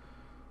time,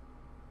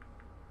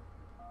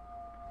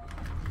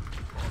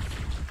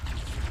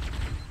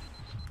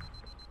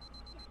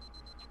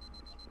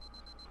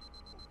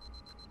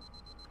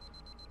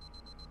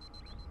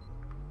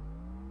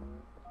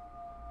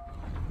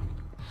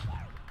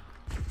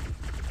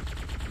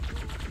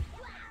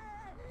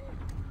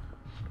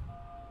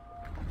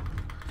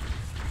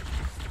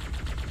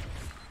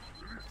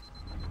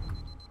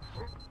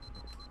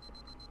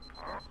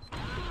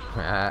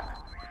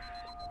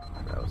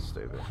 that was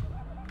stupid.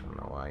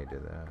 don't know why he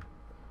did that,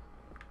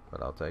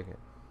 but I'll take it.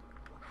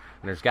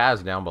 And there's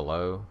guys down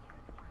below.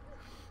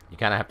 You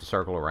kind of have to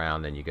circle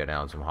around, then you go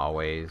down some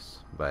hallways,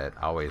 but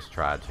I always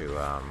try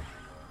to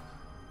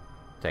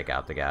take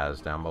out the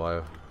guys down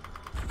below.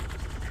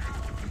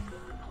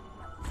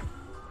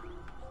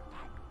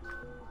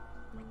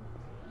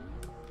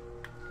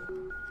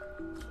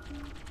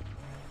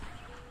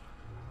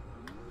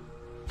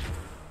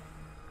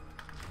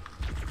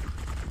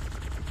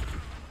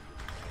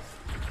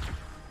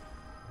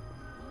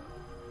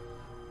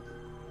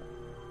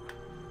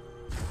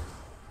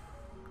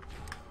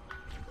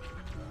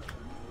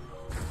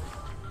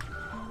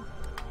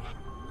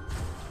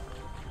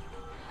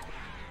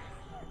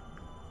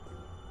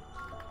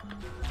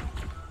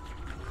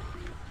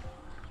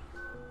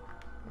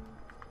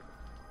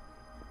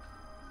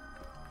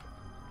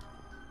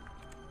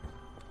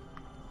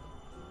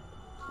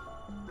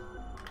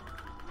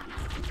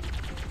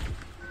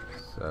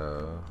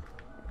 So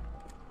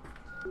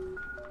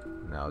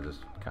now I'll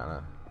just kind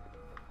of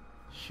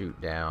shoot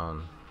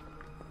down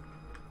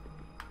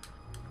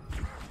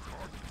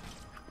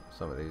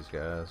some of these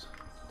guys.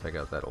 Take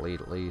out that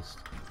elite at least.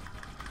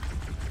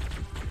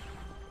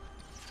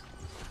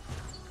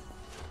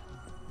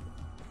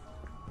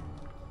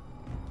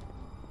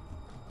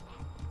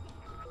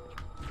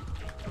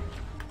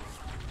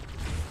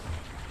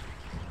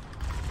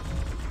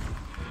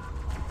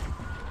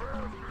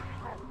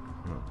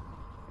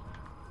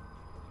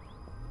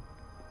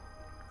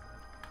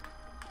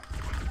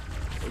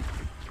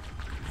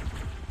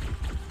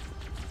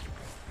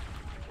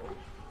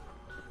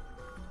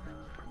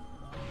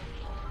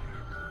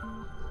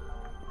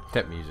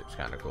 That music's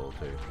kind of cool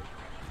too.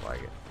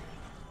 Like it.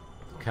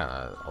 Kind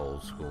of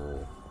old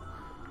school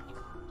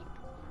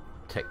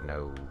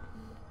techno,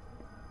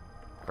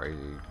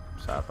 crazy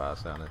sci-fi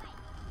sounding.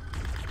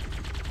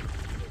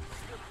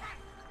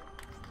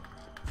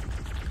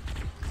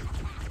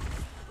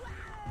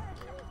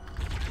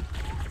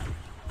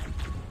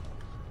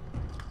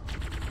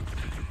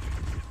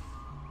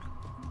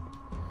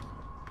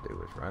 Dude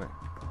was running.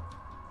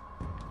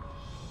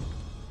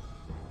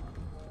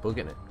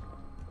 Booging it.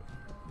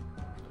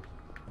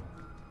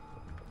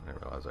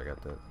 I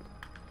got that.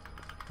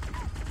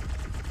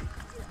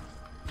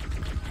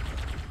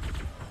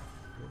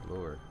 Good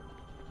lord.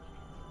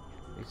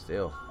 Be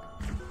still,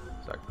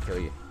 so I can kill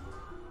you.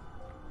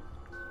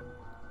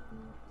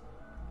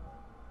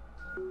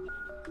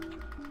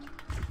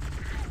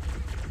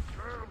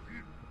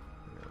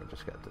 I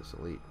just got this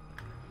elite.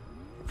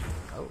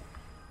 Oh.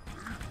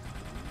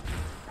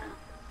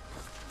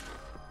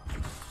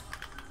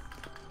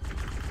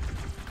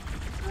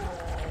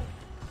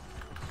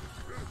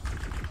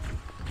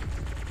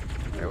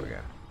 There we go.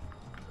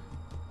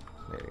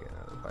 Need to get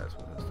another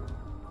plasma this time.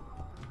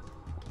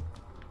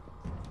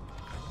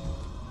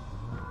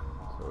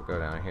 So we'll go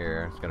down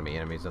here. It's going to be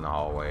enemies in the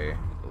hallway.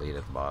 Lead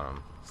at the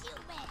bottom.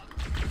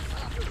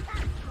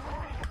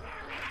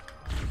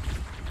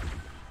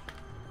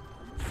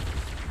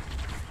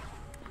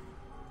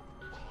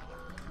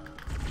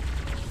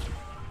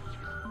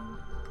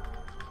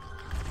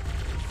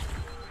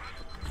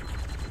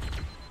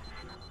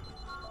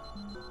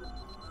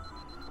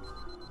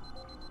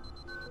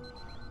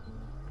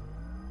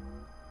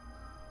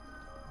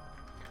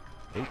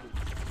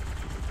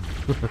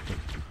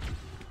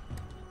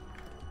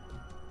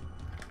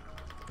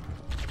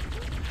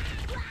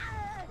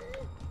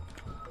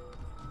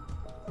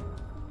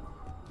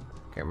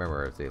 Can't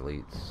remember if the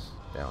elite's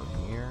down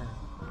here.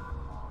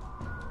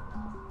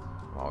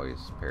 I'm always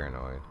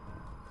paranoid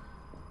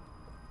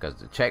because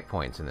the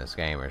checkpoints in this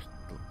game are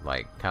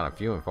like kind of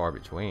few and far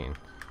between.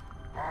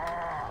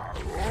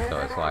 So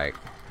it's like,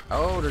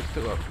 oh, there's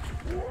two of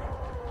them.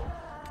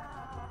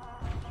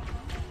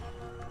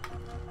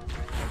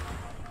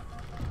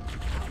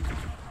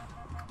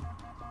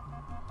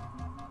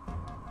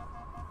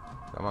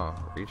 Come on,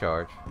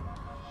 recharge.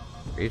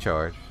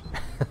 Recharge.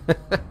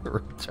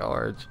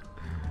 Recharge.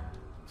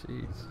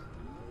 Jeez.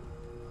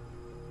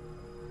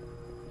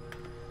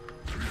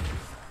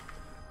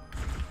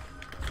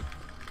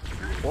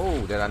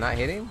 Whoa, did I not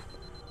hit him?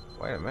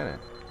 Wait a minute.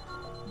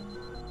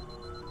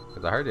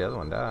 Because I heard the other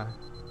one die.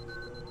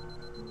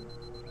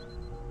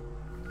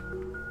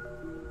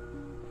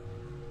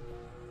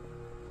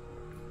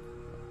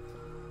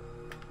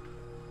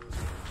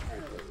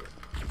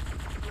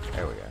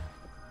 There we go.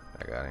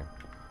 I got him.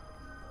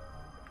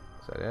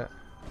 Is that it?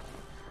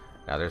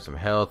 Now there's some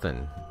health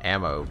and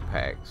ammo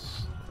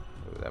packs.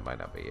 Ooh, that might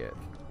not be it.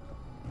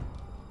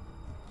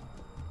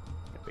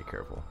 Be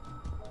careful.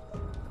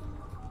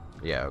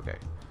 Yeah, okay.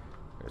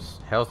 There's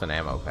health and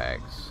ammo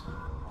packs.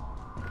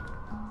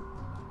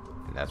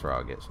 And that's where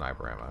I'll get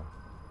sniper ammo.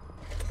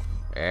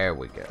 There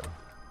we go.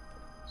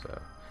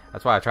 So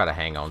that's why I try to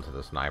hang on to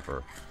the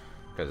sniper,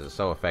 because it's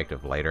so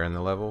effective later in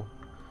the level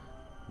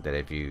that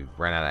if you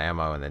run out of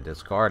ammo and then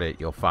discard it,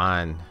 you'll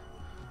find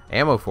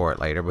ammo for it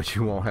later, but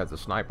you won't have the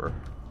sniper.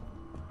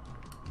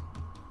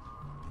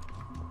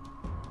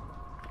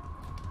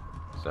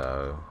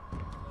 So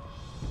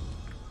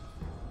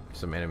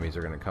some enemies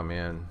are going to come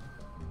in.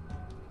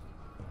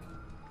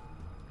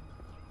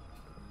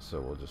 So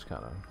we'll just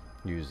kind of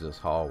use this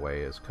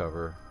hallway as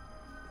cover.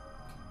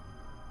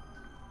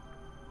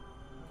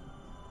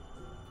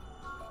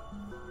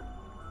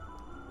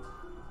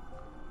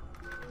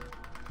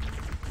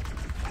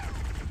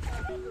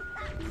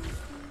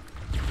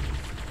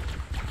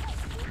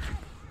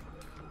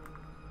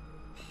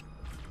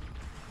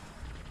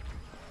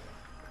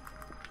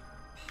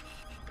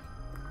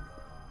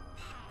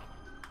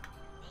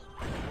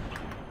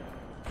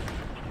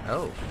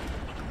 Oh.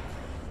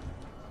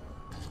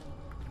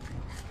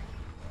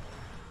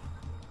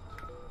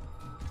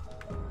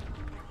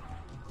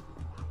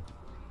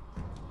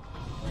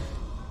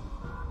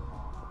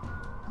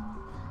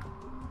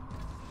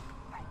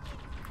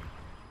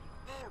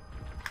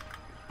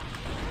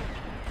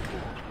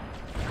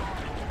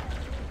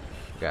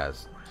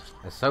 Guys,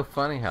 it's so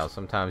funny how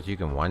sometimes you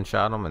can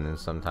one-shot them and then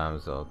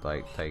sometimes they'll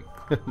like take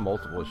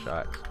multiple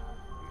shots.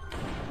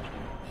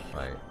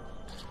 Like,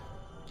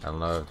 I don't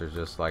know if there's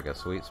just like a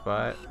sweet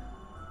spot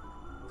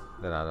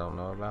that I don't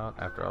know about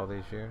after all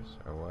these years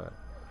or what.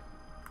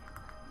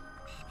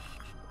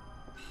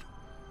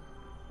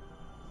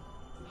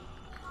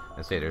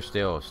 And see, there's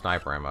still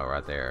sniper ammo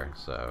right there,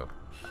 so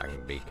I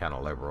can be kind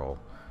of liberal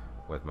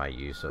with my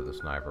use of the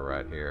sniper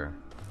right here.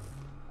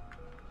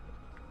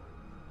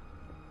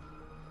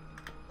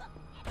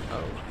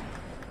 Oh.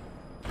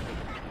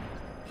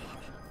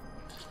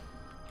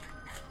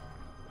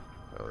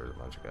 Oh, there's a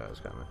bunch of guys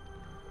coming.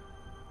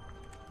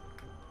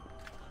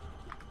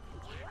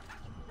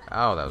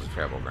 Oh, that was a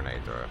terrible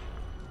grenade throw.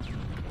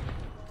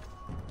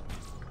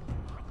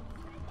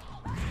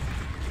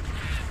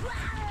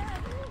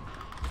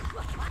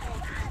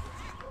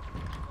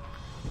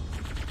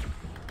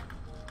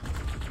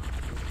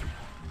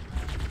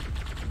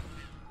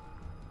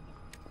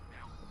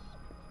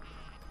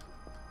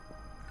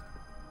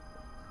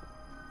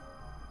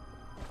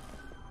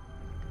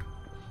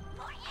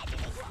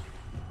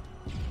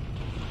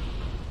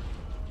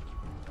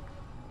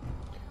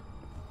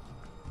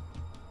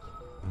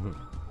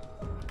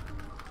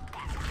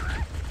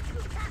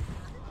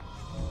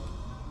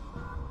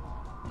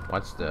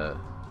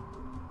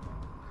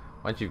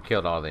 Once you've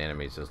killed all the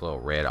enemies, this little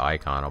red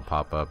icon will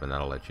pop up and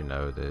that'll let you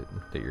know that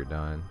you're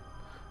done.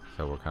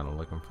 So we're kind of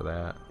looking for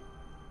that.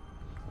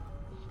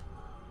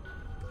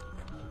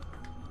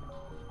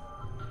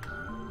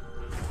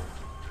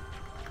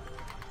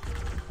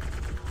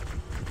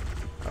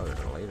 Oh, there's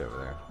a lead over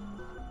there.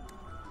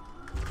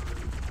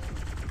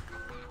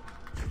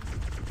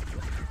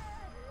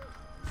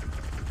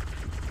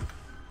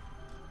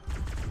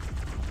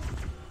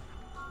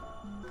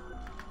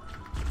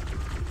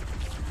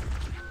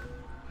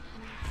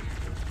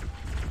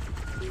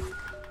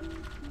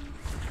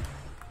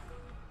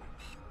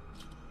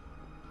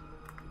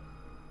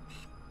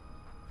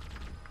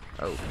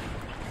 Oh,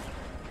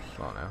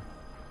 come on now.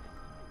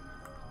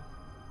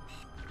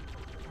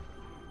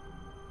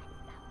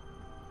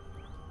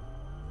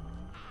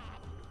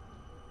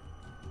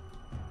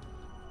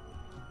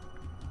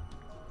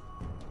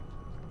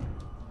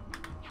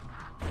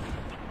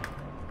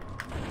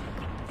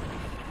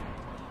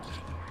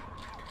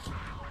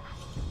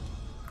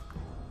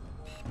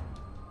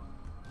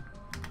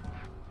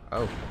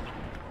 Oh.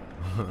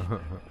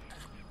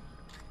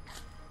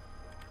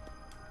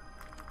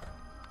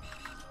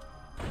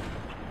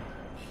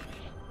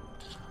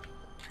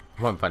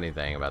 One funny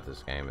thing about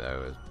this game,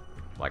 though, is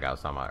like I was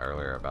talking about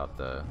earlier about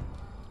the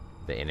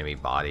enemy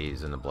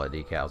bodies and the blood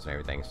decals and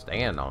everything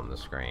staying on the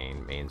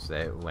screen means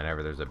that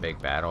whenever there's a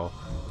big battle,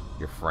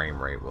 your frame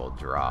rate will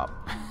drop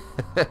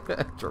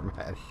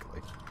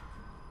dramatically.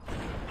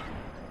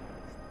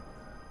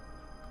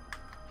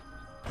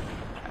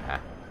 Ah.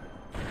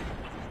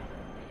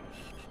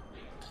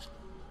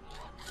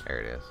 There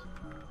it is.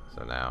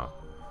 So now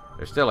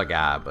there's still a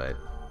guy, but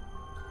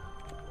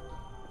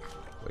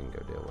we can go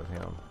deal with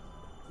him.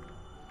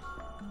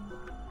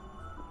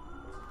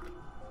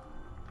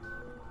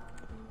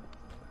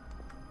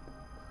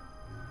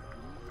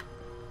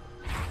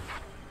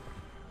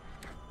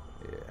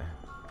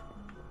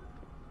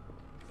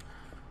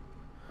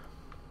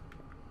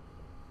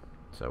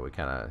 So we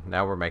kind of,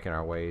 now we're making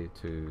our way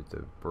to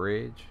the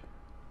bridge.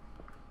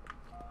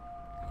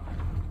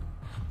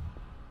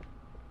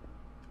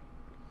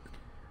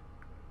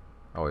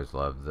 I always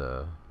love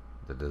the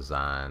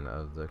design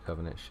of the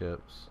Covenant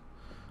ships.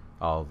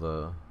 All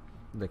the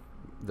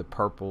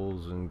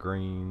purples and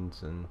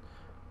greens and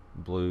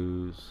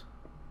blues.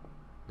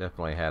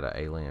 Definitely had an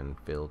alien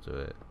feel to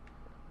it.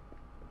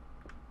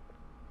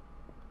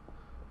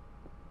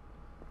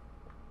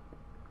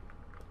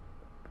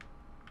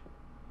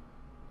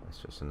 It's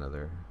just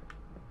another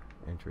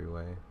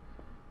entryway.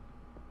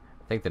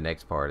 I think the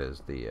next part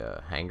is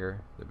the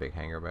hangar, the big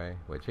hangar bay,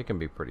 which it can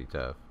be pretty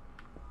tough.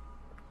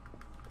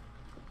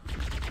 It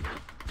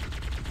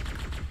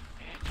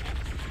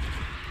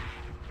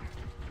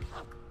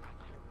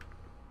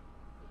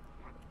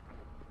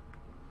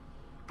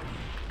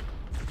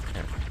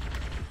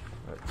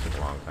took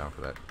a long time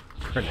for that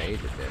grenade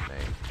to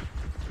detonate.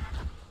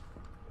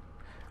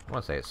 I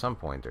want to say at some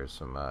point there's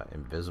some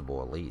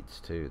invisible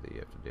elites too that you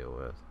have to deal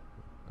with.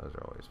 Those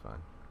are always fun.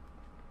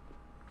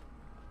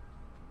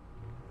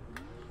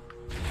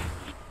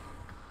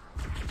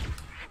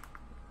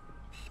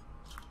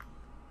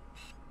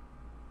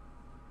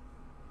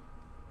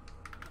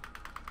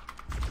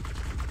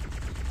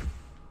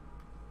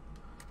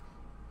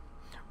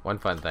 One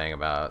fun thing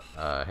about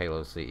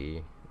Halo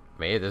CE,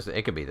 maybe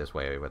it could be this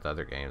way with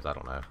other games, I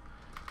don't know.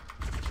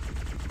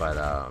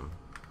 But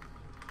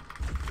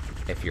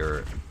if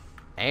you're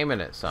aiming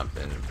at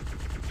something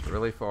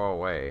really far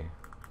away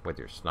with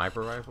your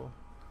sniper rifle,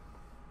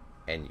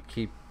 and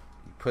you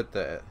put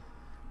the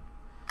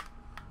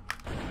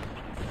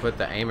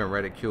aim and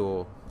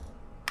reticule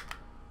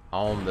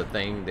on the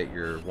thing that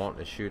you're wanting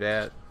to shoot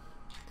at,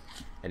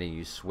 and then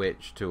you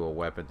switch to a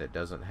weapon that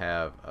doesn't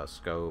have a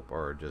scope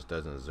or just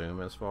doesn't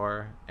zoom as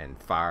far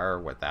and fire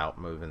without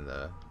moving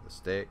the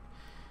stick,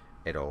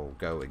 it'll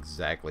go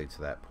exactly to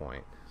that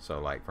point. So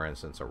like for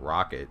instance a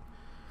rocket,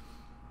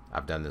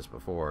 I've done this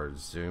before,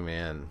 zoom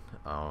in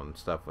on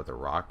stuff with a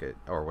rocket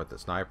or with the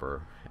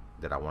sniper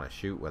that I want to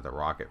shoot with a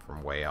rocket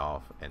from way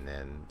off, and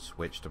then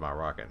switch to my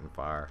rocket and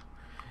fire,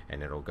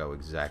 and it'll go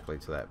exactly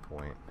to that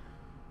point.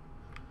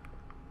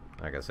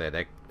 Like I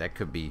said, that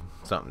could be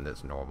something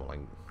that's normal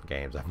in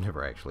games. I've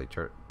never actually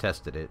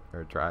tested it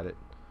or tried it,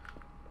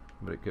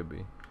 but it could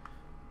be.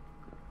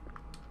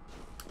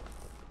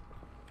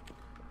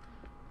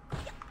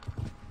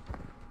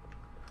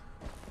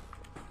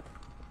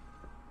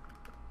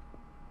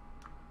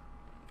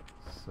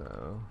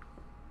 So,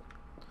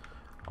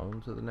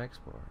 on to the next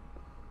part.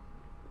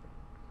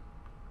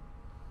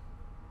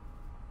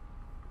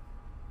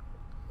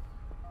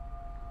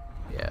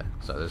 Yeah,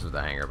 so this is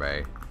the hangar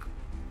bay.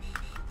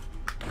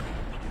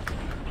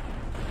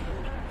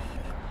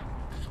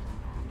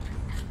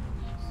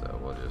 So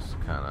we'll just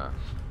kind of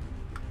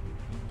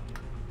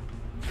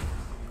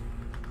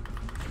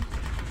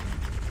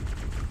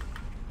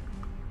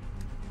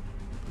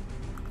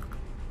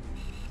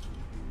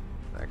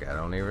that guy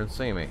don't even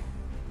see me.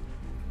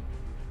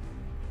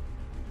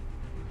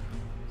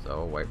 So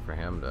I'll wait for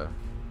him to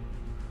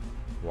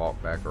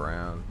walk back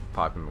around,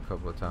 pop him a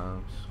couple of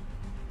times.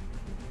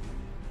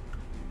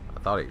 I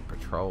thought he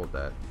patrolled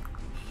that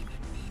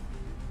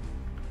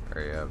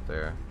area up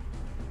there.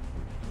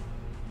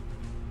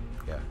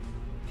 Yeah.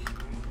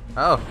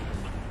 Oh!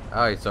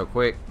 Oh, he's so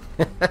quick.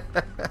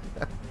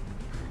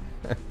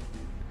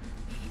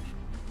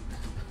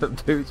 The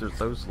dudes are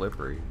so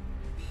slippery.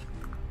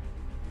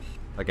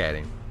 Look at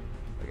him.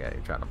 Look at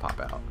him trying to pop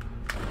out.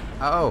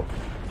 Oh!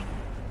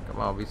 Come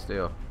on, be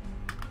still.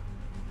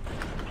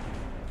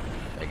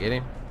 Did I get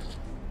him?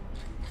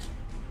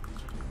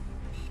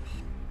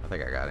 I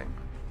think I got him.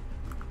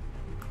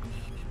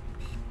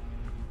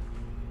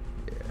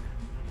 Yeah,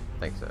 I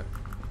think so.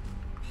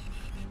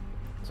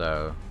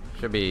 So,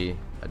 should be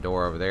a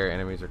door over there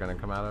enemies are going to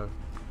come out of.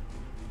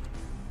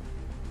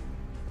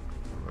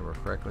 Remember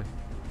correctly.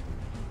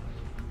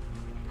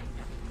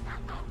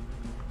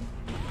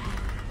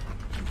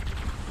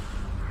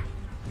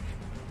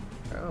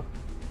 Oh,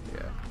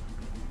 yeah.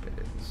 It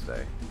didn't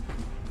stay.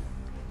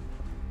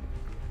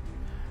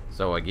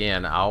 So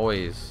again, I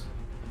always,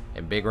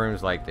 in big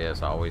rooms like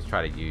this, I always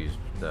try to use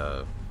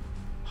the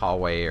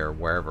hallway or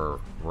wherever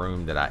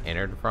room that I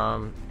entered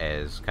from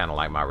as kind of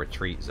like my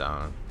retreat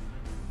zone.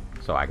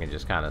 So I can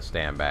just kind of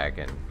stand back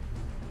and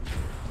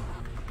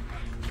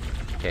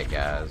hit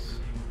guys.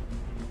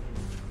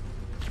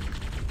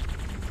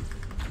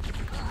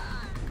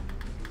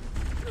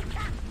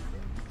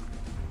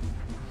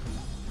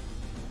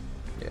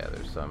 Yeah,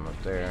 there's some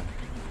up there.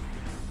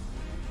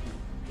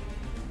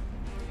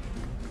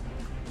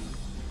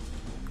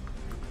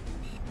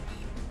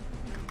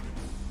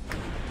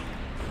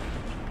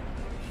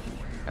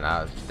 And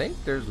I think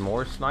there's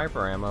more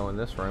sniper ammo in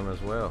this room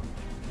as well.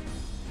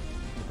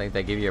 I think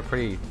they give you a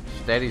pretty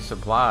steady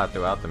supply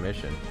throughout the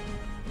mission.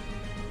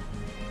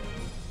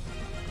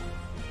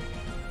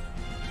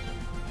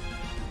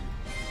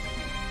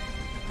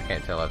 I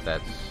can't tell if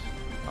that's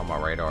on my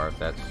radar, if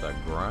that's a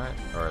grunt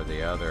or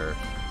the other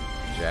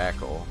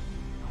jackal.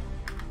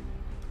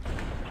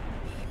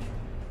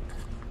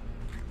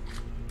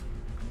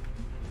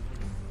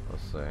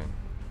 Let's see.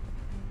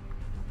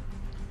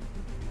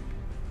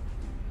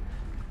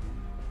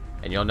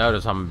 And you'll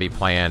notice I'm going to be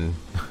playing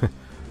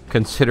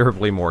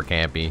considerably more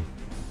campy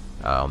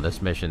on this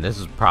mission. This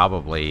is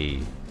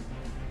probably,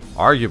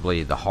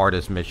 arguably, the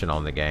hardest mission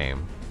on the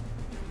game.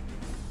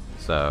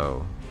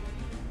 So,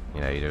 you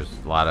know, there's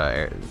a lot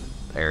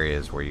of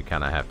areas where you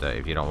kind of have to,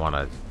 if you don't want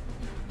to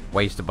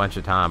waste a bunch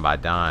of time by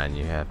dying,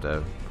 you have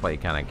to play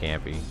kind of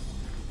campy.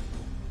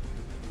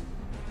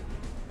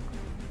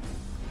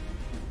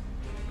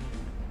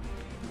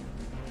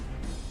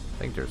 I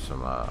think there's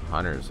some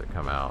hunters that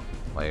come out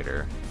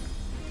later.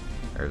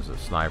 There's a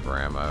sniper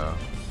ammo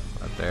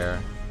right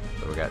there.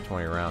 So we got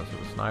 20 rounds of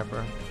the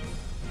sniper.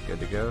 Good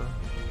to go.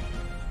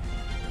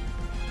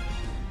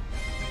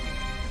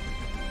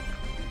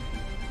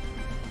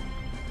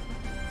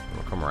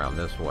 We'll come around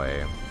this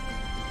way.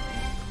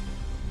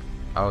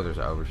 Oh, there's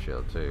an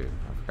overshield too.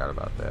 I forgot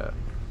about that.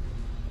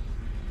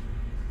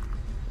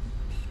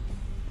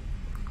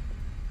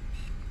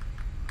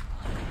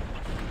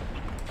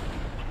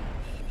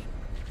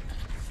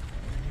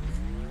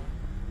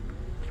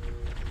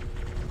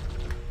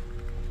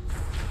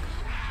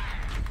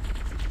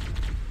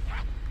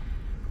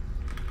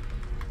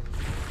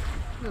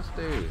 this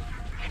dude?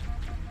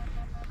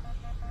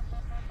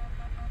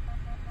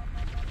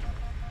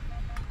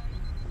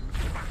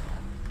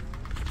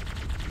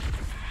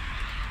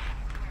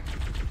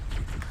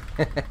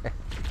 Where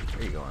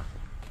are you going?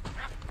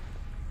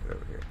 Get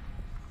over here.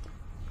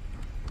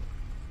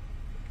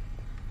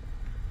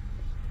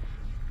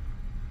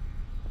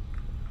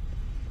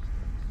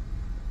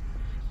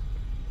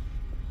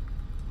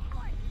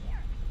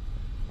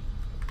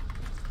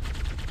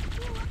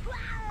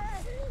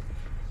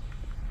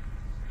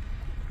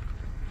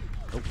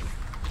 Oh.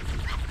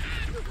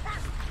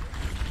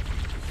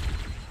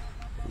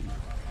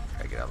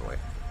 Gotta get out of the way.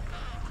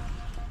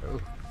 Oh.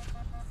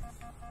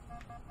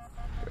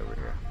 Get over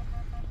here.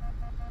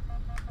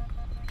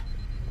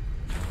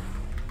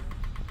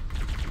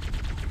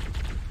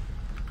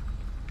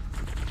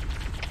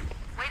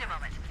 Wait a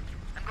moment.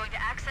 I'm going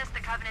to access the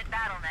Covenant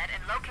BattleNet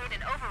and locate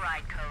an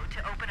override code to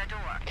open a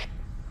door.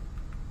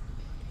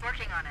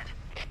 Working on it.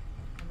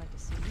 I'd like to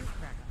see you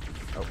crack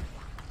up. Oh.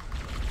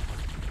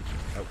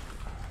 Oh.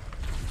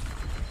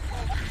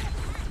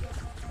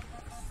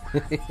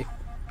 There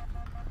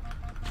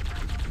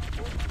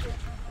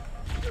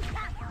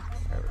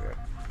we go.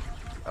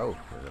 Oh,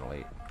 there's an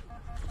elite.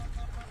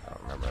 I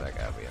don't remember that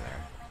guy being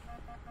there.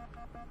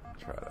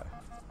 Try to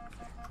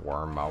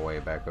worm my way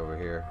back over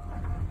here.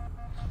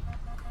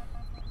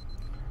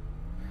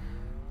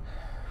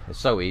 It's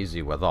so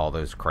easy with all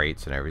those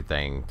crates and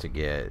everything to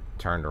get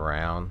turned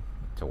around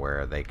to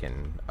where they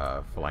can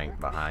flank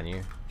behind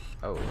you.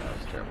 Oh, that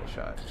was a terrible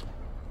shot.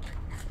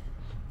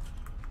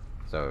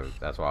 So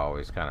that's why I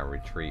always kind of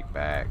retreat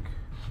back.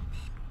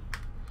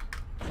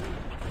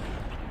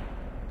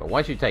 But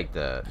once you take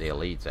the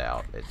elites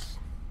out, it's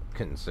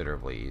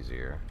considerably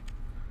easier.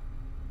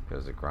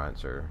 Because the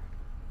grunts are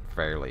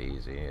fairly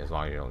easy, as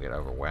long as you don't get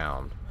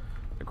overwhelmed.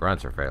 The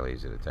grunts are fairly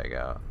easy to take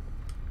out.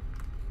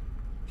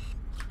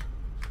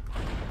 I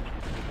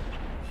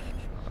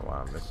don't know why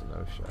I'm missing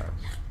those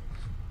shots.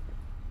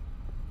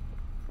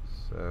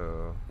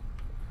 So,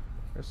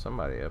 there's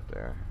somebody up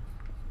there.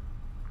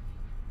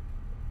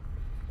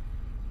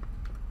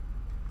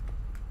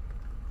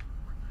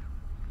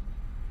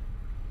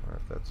 I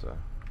wonder if that's a...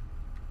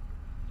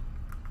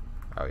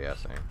 Oh yeah,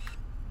 same.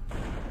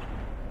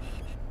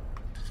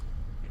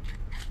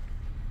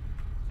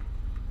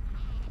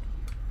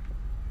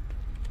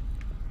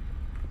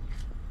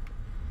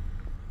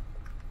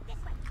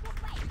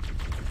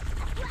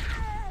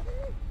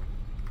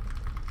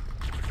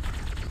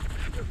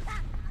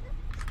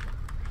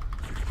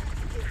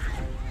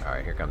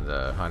 Alright, here come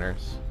the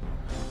hunters.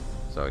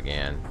 So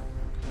again,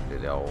 do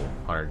the old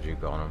hunter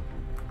juke on them.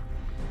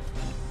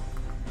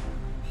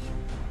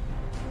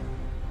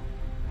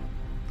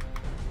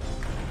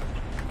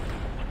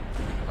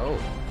 Oh,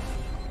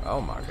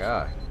 oh my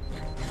god.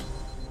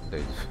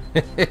 Dude's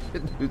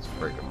dude's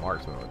freaking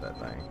marksman with that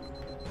thing.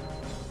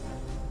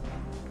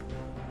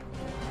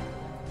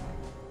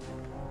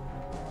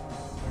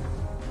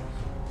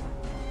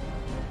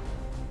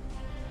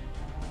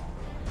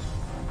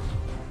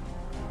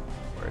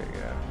 Where'd he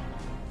go?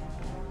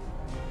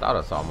 Thought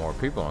I saw more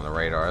people on the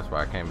radar, that's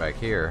why I came back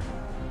here.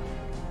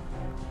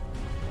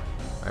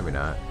 Maybe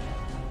not.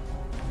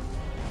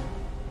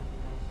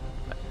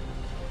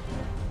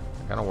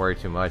 I don't worry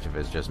too much if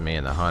it's just me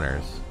and the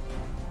hunters.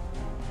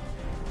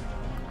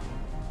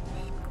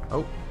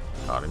 Oh,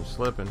 caught him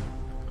slipping.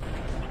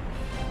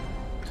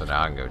 So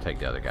now I can go take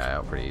the other guy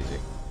out pretty easy.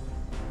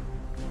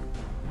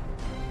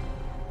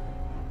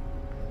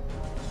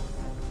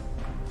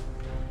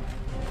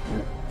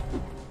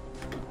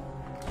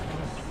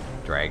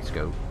 Drag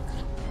scope.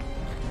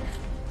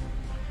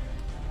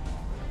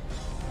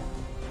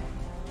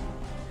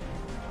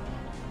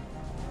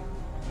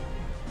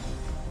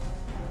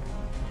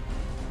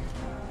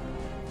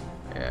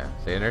 Yeah,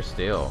 see, and there's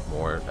still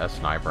more. That's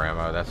sniper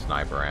ammo, that's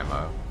sniper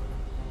ammo.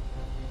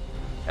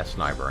 That's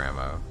sniper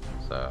ammo.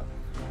 So,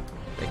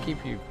 they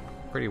keep you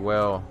pretty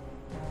well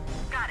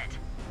Got it.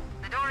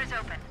 The door is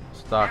open.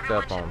 stocked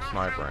Everyone up should on move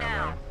sniper through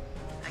ammo. now.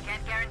 I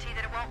can't guarantee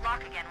that it won't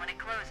lock again when it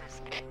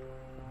closes.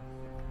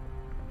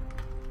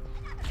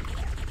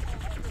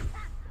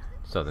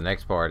 So the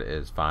next part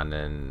is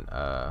finding,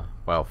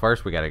 well,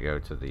 first we gotta go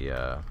to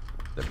the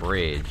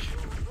bridge,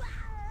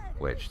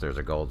 which there's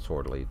a gold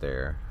sword elite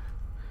there.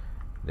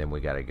 Then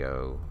we gotta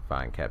go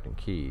find Captain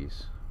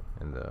Keyes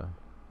in the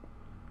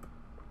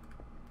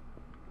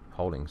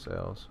holding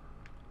cells.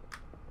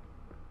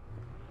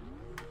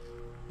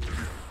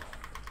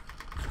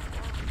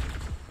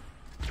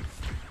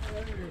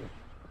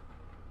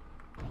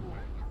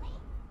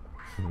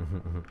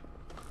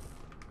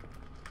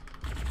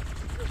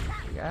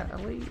 You got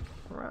elite,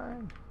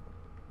 Ryan?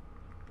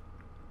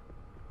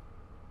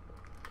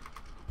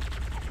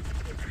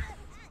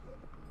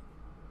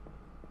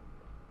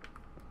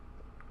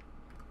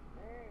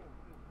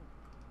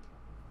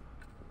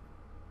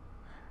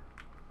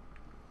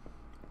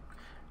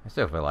 I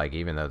still feel like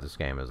even though this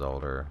game is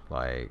older,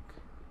 like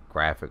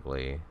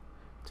graphically,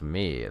 to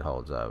me it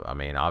holds up. I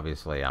mean,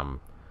 obviously I'm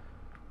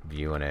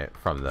viewing it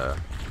from the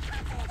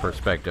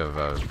perspective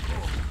of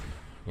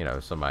you know,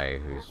 somebody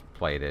who's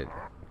played it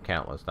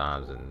countless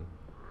times and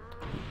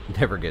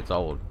never gets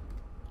old.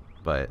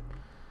 But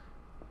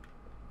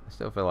I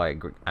still feel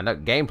like, I know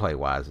gameplay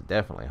wise it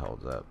definitely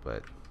holds up,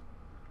 but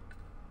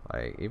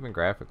like even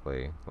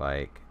graphically,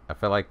 like I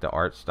feel like the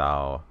art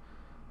style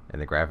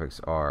and the graphics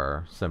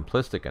are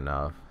simplistic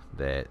enough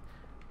that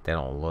they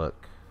don't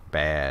look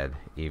bad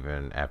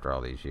even after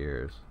all these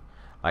years.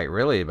 Like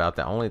really about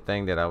the only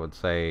thing that I would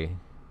say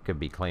could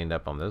be cleaned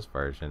up on this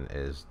version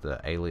is the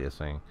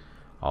aliasing,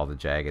 all the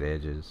jagged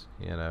edges,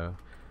 you know.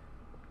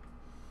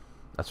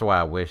 That's why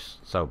I wish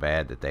so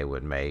bad that they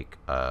would make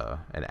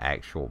an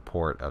actual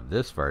port of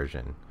this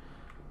version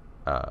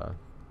to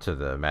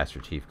the Master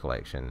Chief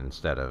Collection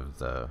instead of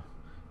the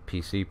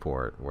PC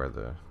port where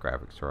the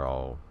graphics are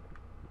all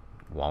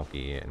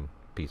wonky and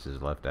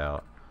pieces left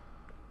out.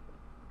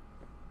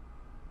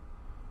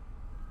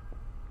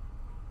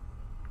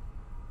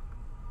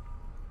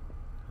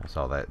 I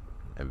saw that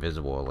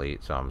Invisible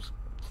Elite, so I'm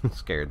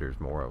scared there's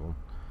more of them.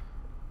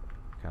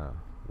 Kind of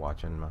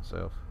watching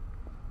myself.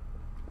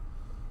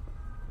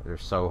 They're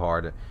so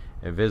hard.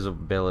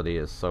 Invisibility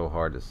is so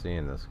hard to see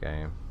in this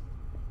game.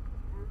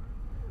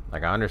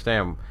 Like, I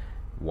understand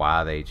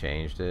why they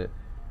changed it,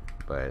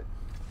 but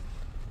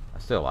I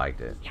still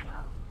liked it.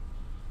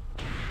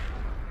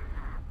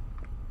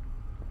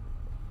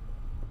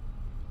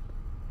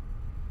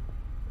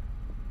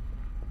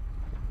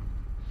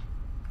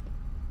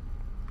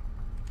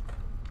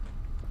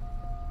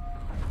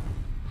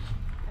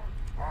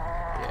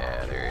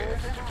 Yeah, there he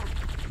is.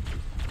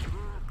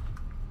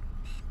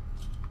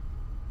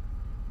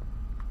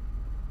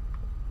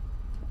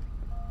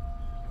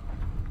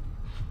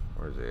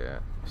 Where's he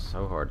at? It's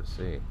so hard to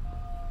see.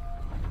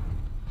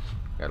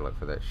 Gotta look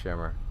for that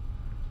shimmer.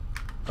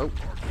 Oh!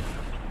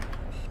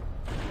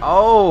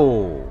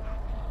 Oh!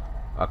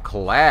 A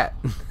collat!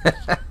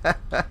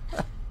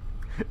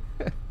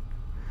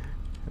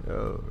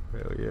 Oh,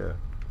 hell yeah.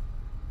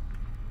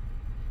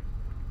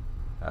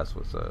 That's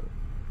what's up.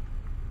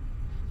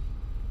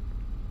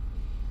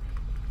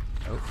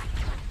 Oh.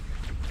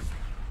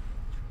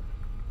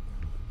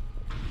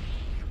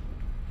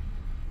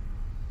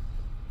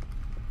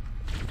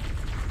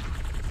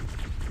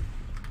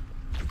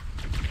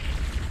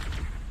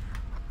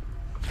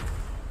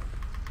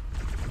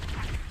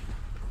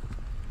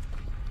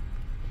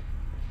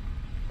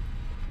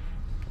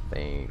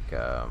 Think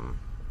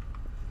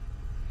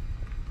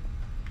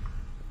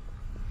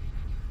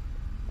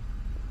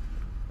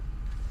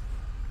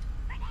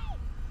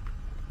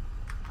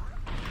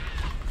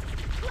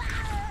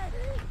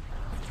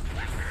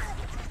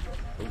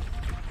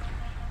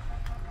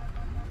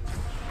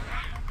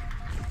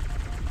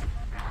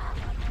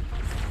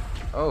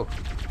oh.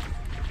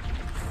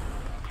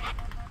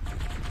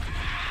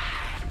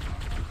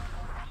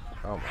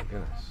 Oh my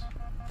goodness.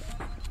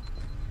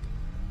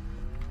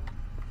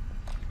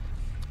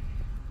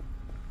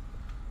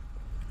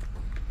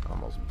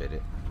 Almost bit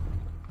it.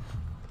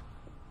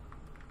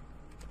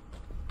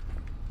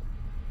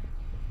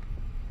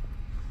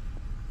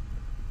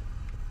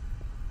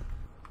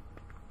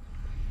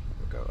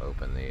 We'll go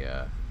open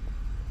the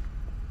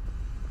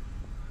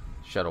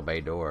shuttle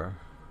bay door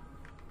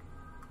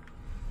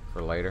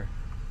for later.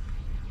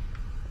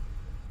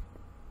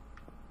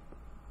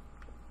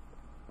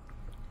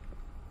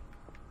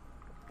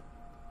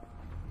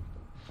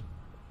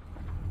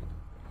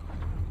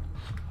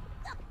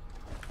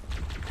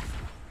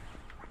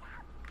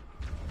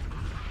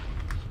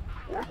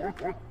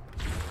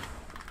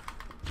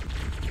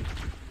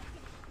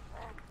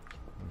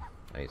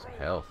 I need some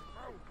health.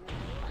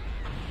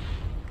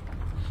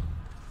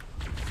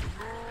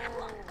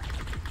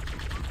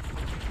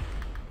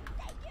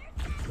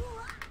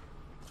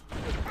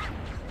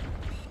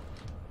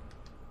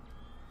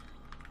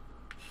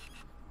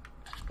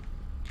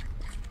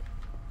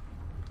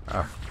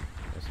 Ah,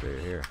 let's do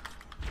it here.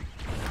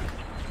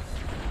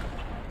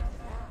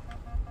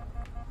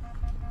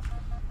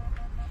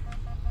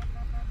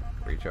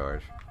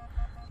 Recharge.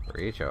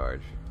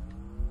 Recharge.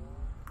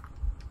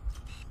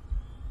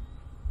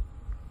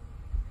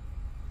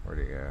 Where'd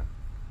he go?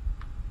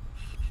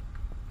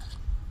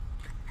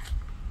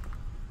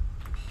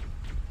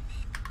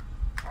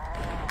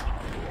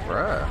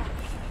 Bruh.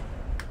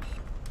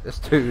 This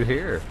dude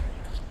here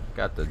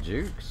got the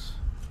jukes.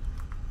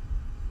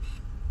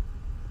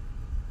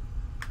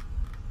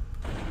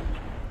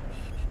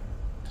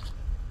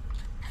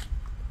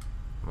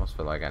 Almost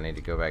feel like I need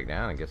to go back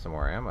down and get some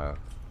more ammo.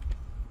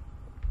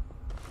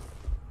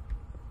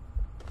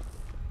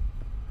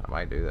 I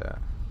might do that.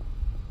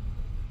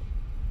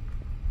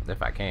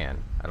 If I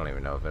can. I don't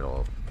even know if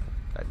it'll...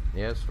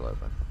 yeah, it's still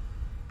open.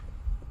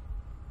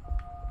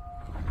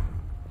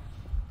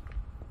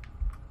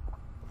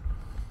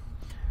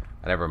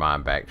 I never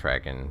mind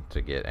backtracking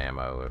to get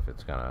ammo if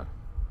it's gonna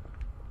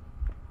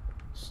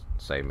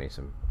save me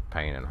some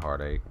pain and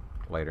heartache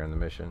later in the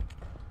mission.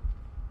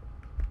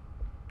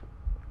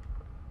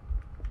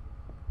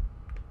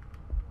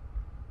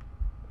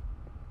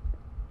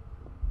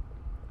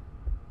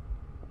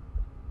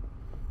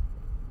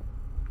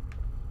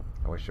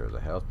 I wish there was a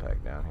health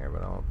pack down here,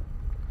 but I don't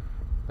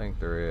think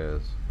there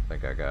is. I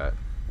think I got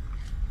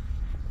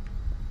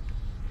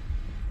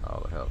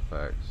all the health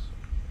packs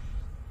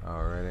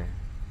already.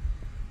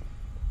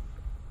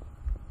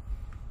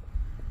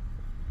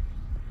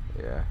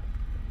 Yeah.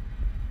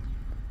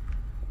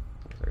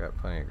 I got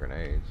plenty of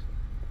grenades.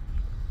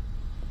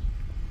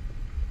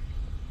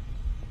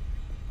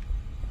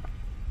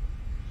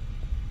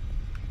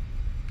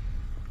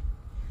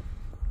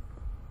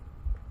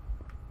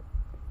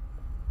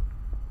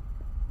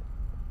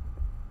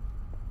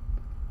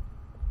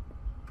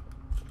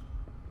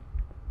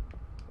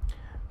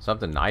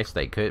 Something nice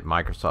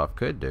Microsoft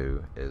could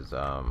do is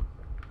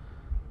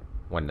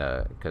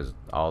because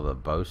all the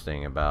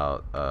boasting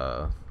about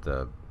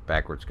the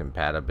backwards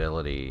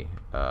compatibility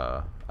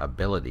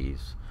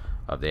abilities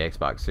of the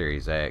Xbox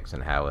Series X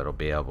and how it'll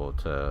be able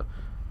to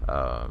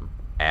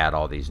add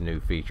all these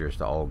new features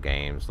to old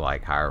games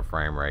like higher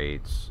frame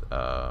rates,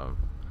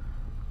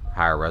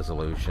 higher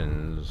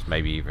resolutions,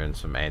 maybe even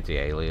some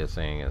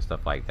anti-aliasing and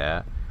stuff like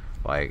that.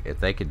 Like, if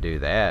they could do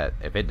that,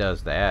 if it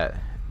does that,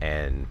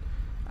 and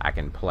I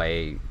can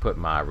put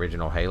my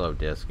original Halo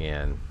disc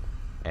in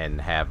and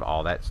have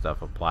all that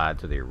stuff applied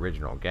to the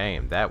original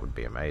game, that would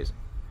be amazing.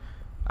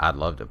 I'd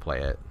love to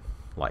play it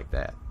like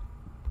that.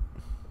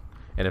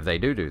 And if they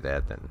do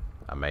that, then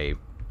I may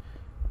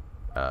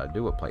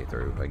do a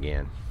playthrough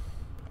again.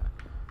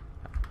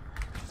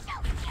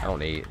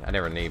 I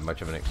never need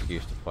much of an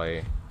excuse to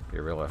play the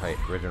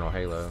original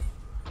Halo.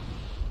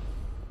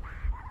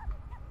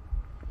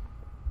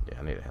 Yeah,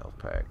 I need a health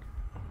pack.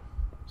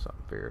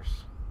 Something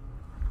fierce.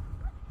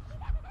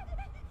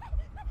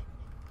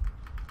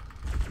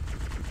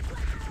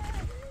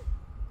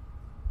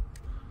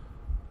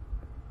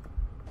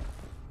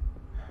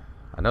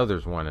 I know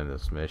there's one in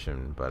this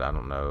mission, but I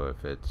don't know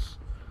if it's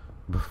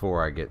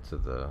before I get to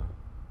the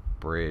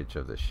bridge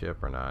of the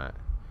ship or not.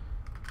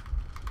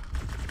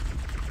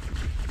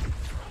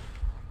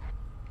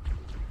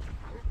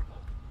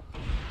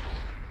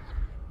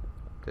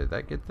 Did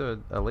that get the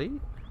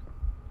elite?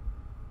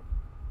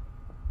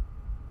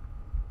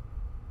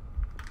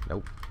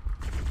 Nope.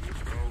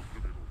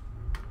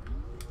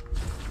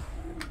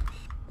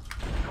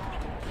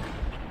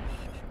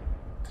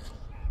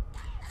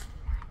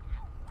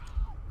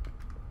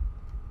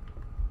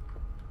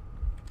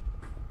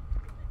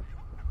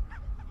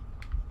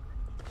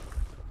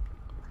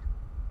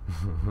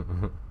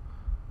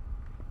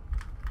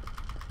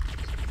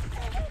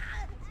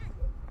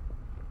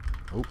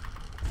 Oh.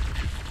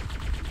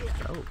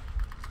 Oh.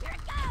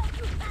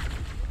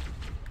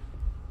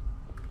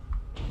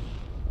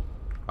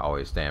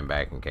 Always stand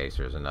back in case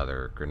there's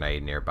another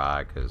grenade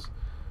nearby, because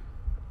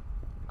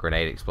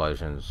grenade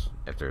explosions,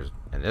 if there's,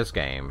 in this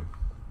game,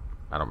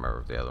 I don't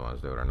remember if the other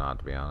ones do it or not,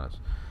 to be honest,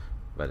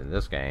 but in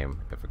this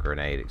game, if a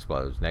grenade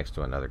explodes next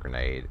to another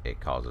grenade, it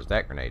causes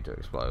that grenade to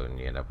explode, and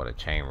you end up with a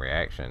chain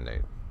reaction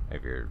that,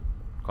 if you're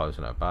close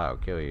enough by, it'll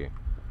kill you.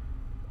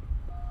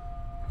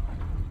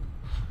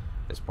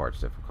 This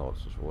part's difficult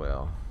as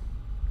well,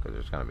 because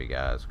there's going to be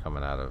guys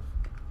coming out of...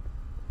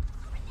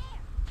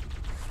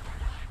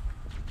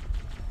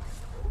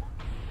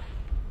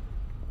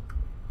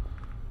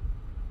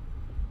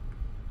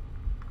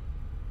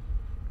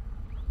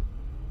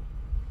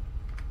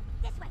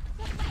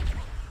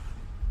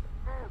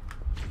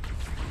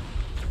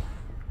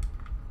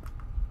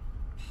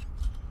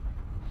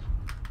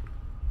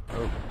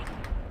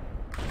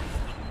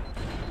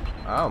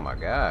 Oh my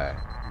god,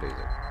 dude,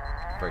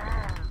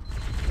 freaking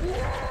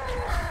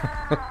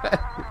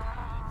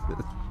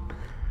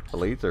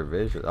elites are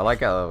vicious. I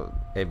like how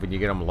when you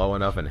get them low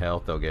enough in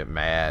health, they'll get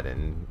mad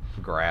and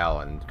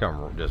growl and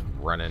come just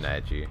running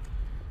at you.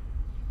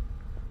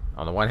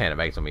 On the one hand, it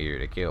makes them easier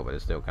to kill, but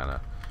it's still kind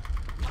of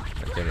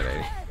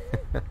intimidating.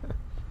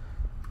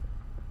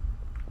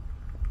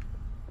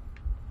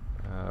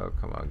 Oh,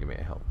 come on, give me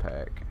a health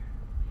pack.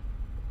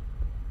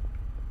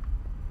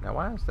 Now,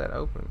 why is that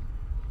open?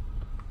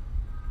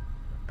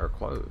 Or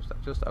closed? I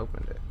just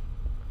opened it.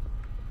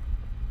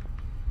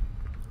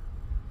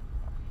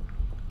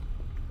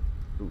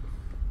 Oof.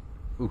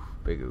 Oof.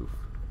 Big oof.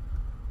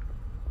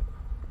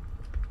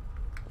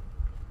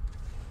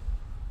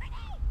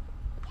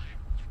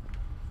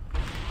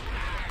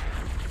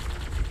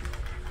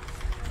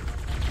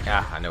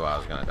 Ah, I knew I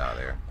was gonna die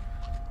there.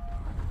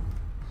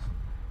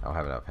 I don't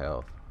have enough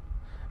health.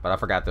 But I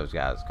forgot those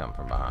guys come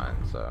from behind,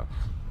 so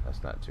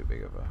that's not too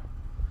big of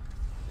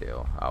a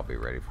deal. I'll be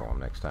ready for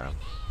them next time.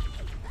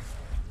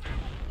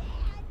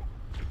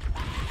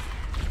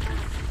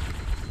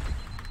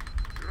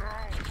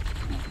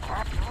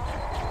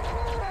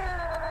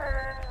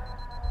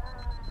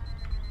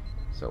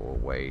 So we'll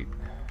wait.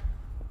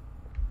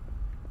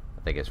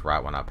 I think it's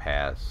right when I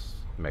pass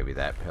maybe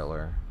that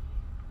pillar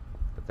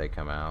that they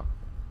come out.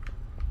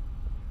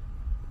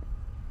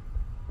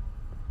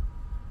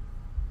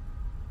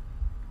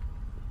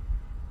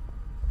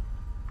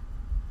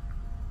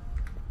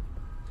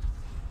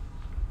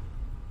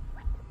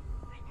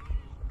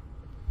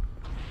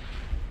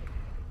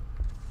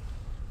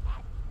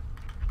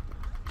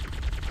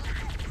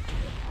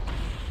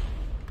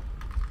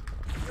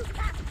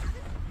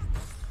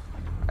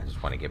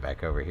 want to get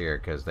back over here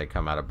because they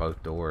come out of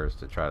both doors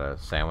to try to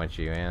sandwich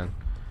you in.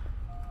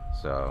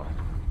 So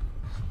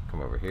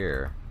come over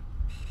here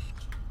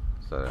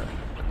so that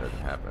it doesn't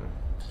happen.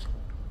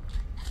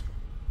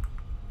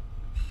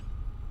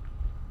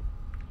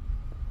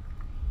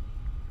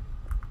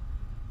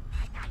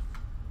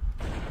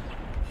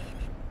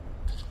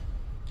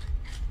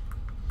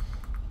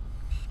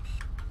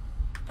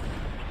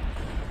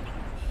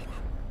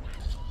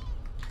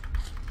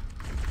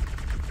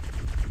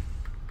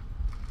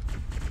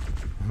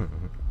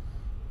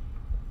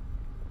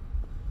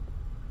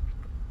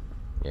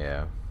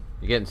 Yeah,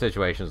 you get in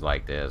situations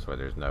like this where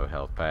there's no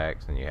health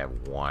packs and you have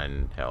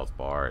one health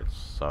bar. It's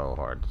so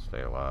hard to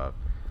stay alive,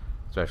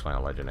 especially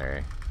on a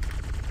legendary,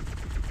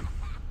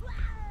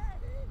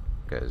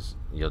 because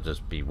you'll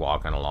just be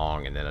walking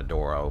along and then a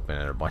door will open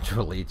and a bunch of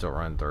elites will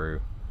run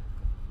through.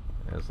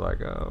 And it's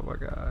like, oh my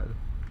god.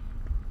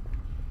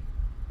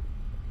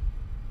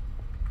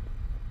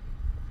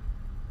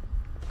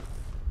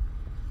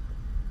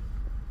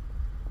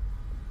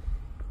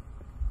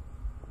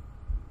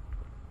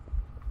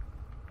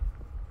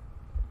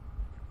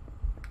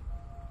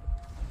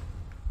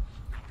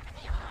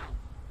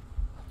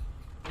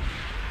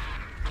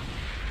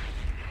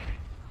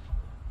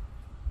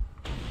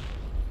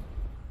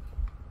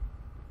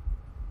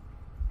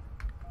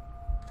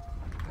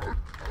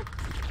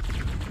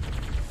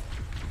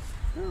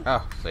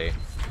 Oh, see.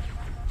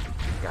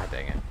 God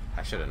dang it.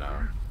 I should have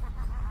known.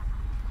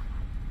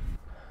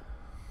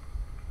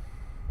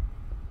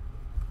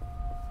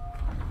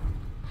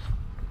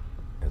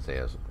 It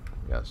says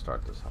we gotta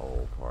start this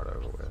whole part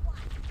over with.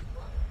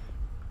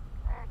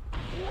 Oh,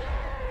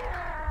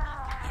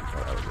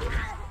 that was good.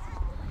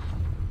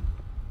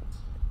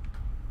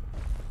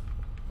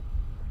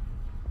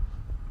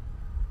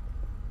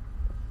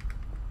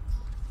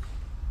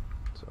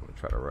 So I'm gonna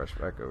try to rush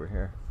back over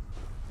here.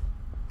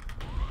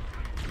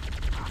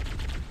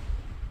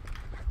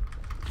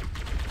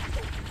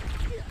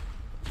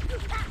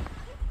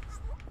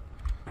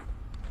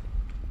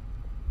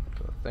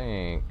 I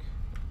think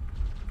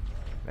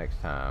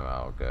next time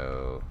I'll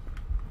go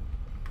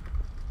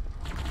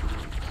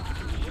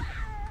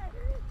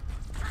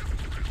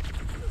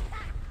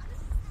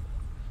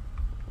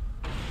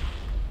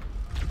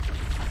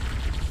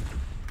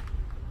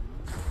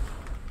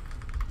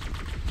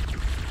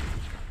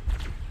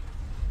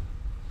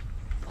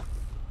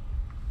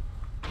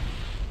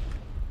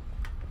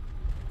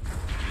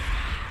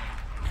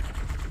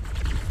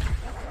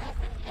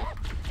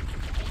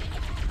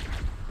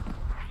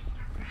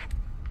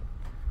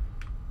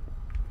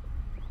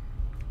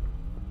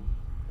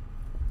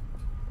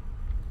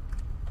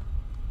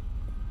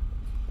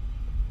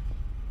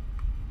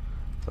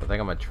I think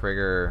I'm gonna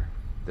trigger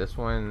this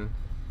one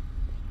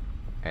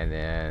and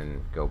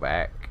then go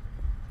back.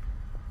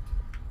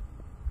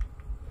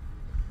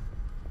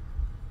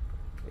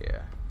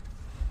 Yeah.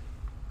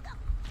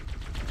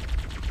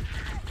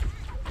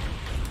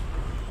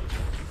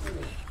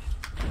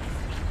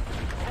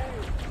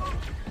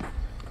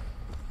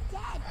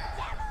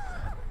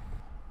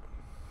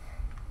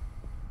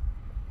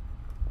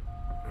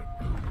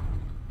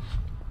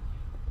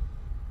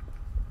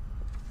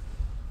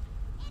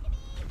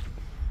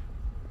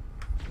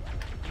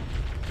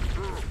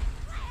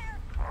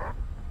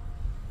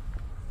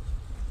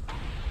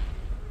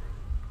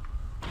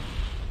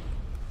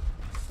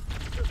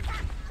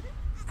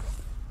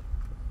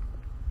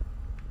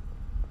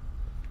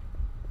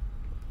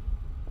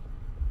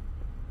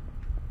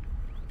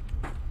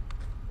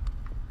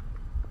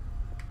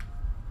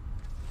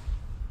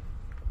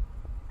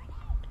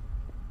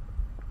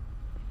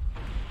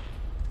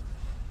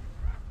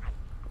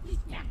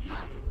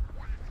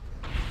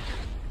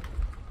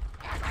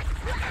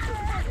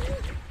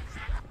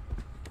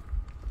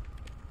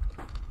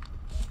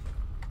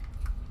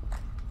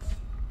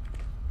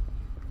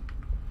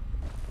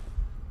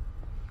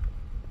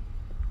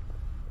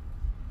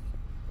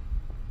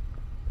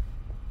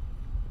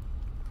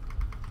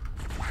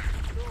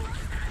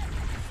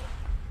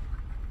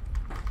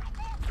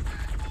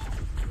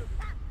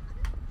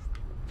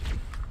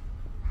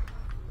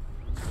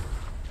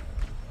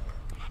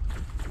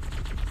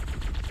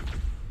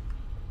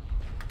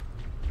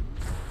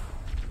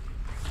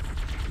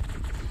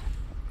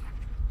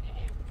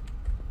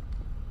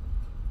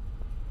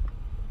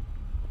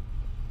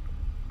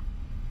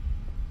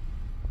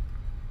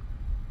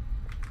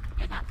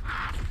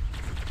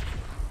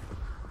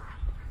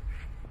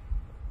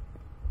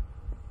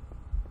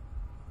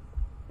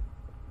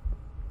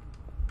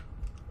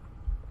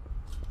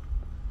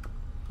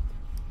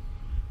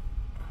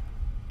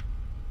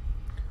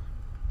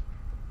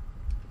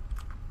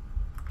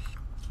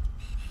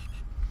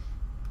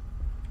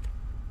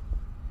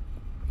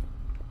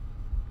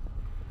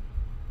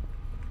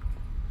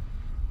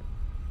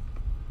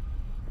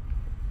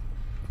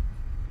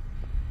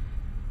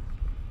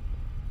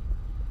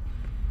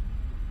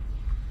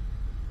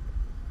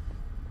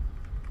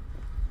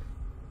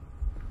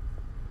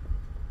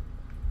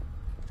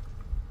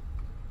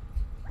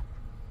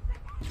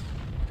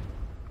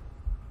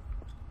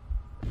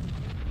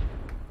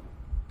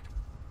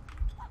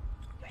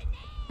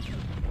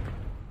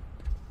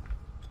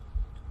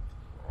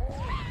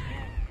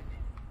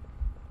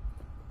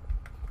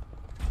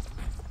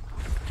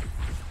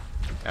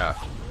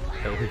 Oh.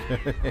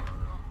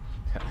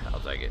 I'll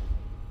take it.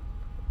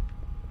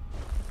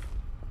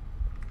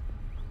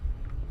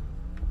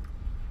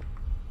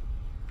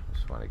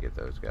 Just want to get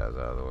those guys out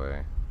of the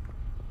way.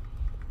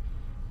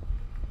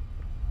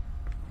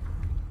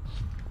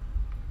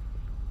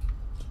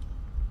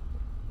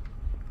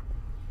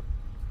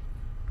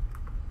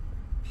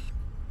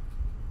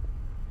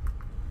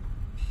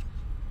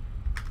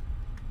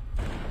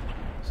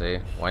 See?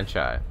 One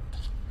shot.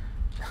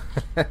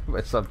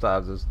 But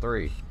sometimes it's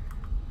 3.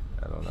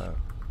 I don't know.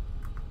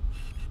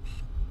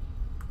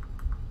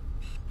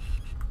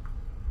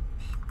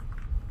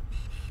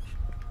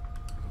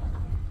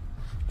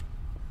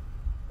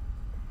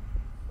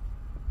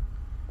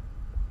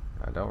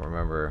 I don't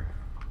remember.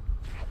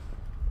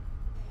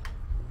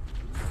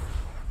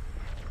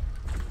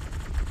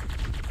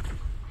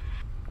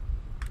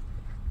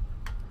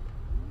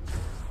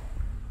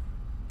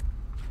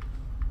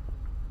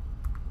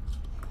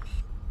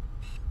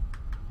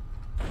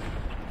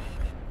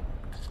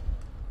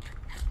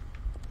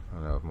 I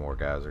don't know if more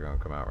guys are going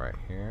to come out right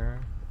here.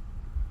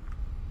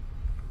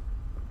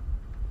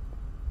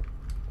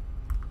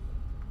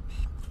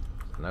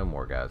 No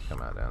more guys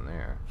come out down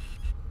there.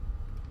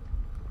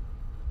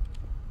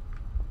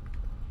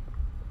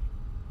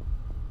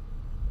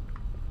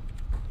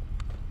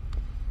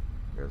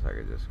 Guess I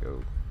could just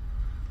go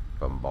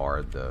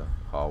bombard the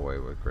hallway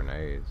with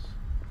grenades.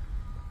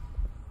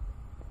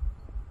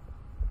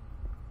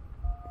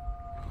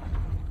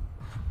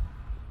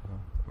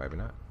 Well, maybe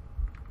not.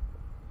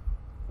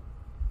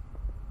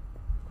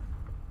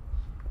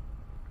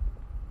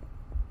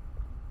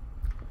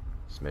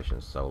 This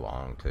mission's so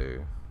long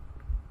too.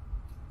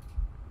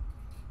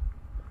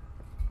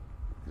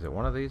 Is it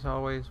one of these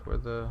hallways where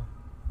the...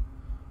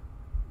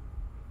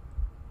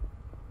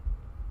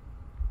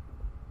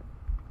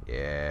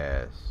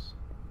 Yes.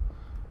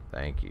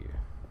 Thank you.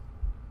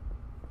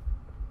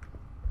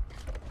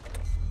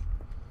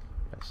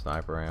 Got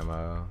sniper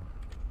ammo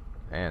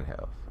and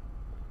health.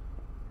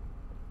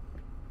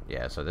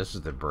 Yeah, so this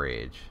is the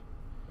bridge.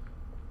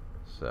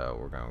 So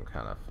we're going to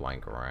kind of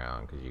flank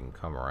around because you can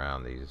come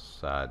around these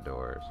side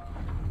doors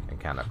and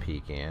kind of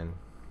peek in.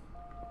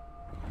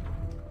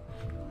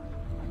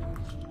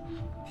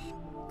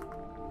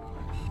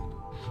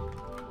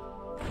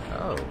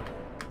 Oh.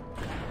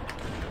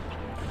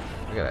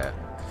 Look at that.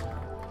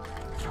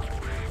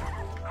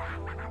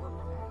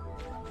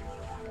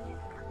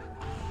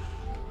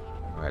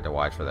 I had to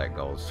watch for that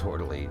gold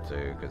sword lead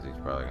too, because he's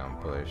probably gonna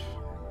push.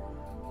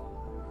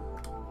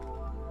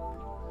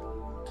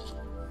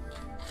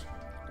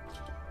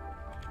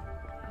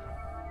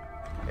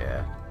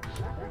 Yeah.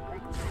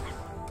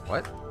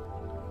 What?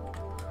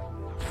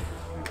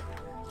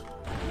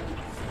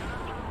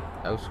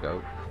 No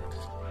scope.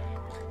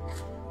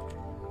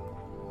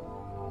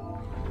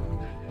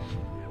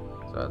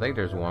 So I think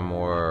there's one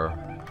more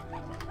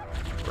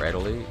red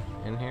elite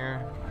in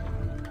here.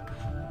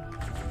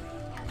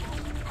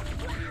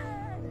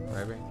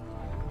 Maybe.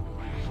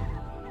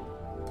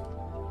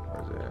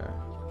 Where's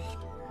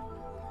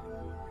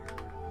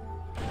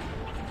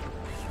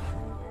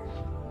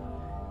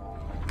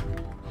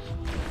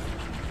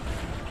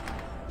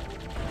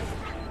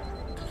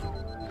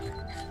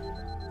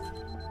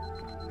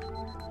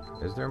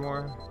it? Is there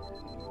more?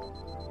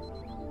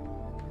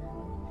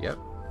 Yep.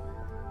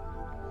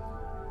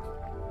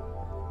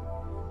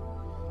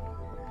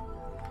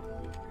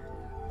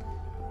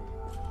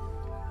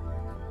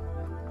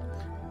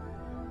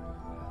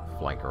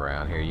 Flank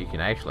around here. You can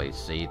actually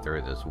see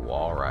through this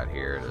wall right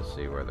here to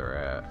see where they're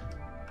at.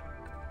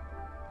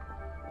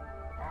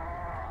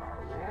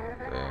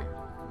 See?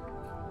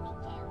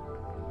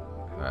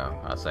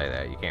 Well, I say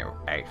that. You can't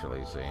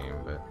actually see him,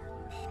 but...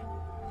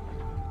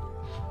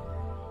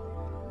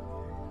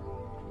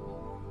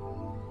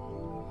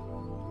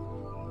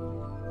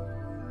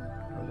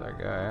 Where's that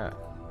guy at?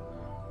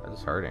 I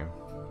just heard him.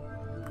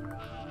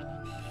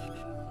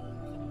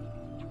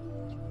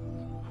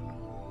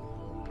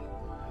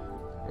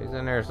 He's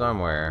in there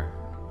somewhere.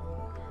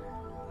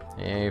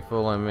 He ain't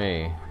fooling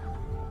me.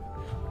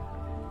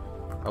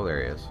 Oh,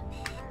 there he is.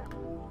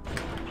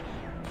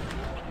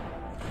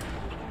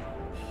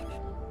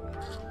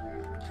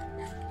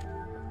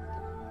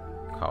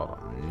 Called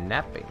him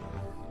napping.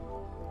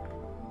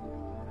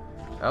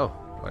 Oh,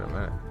 wait a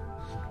minute.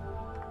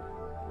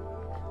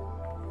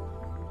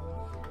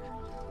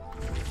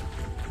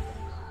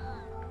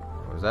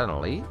 Was that an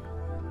elite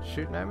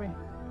shooting at me?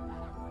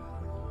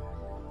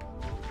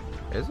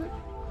 Is it?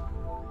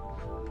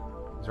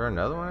 Is there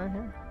another one in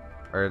here?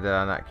 Or did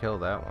I not kill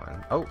that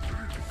one? Oh!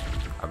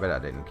 I bet I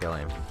didn't kill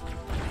him.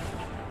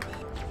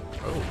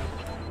 Oh.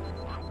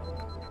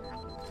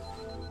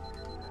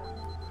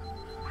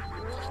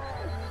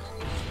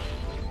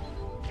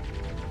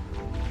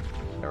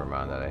 Never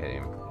mind that I hit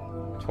him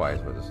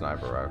twice with a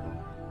sniper rifle.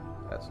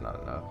 That's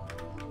not enough.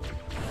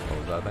 What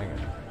was I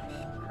thinking?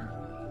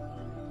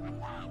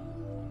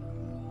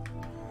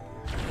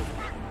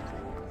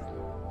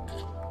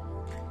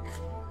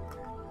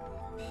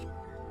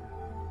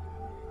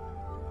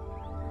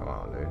 Come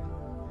on, dude.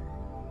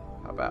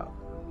 How about?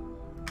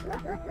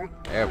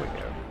 There we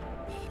go.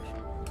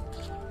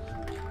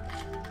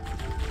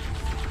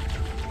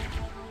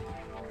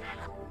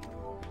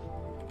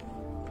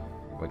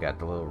 We got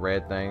the little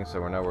red thing,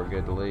 so we know we're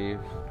good to leave.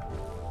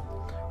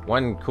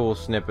 One cool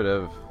snippet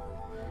of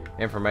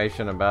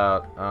information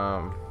about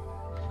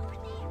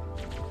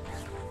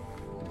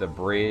the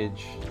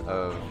bridge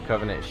of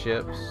Covenant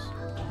ships,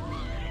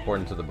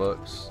 according to the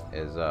books,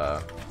 is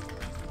let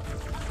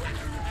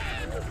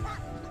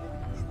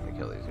me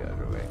kill these guys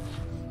real quick.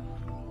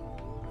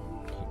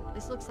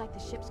 This looks like the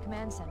ship's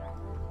command center.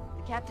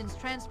 The captain's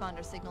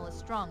transponder signal is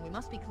strong. We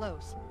must be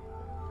close.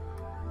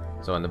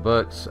 So in the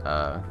books,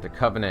 the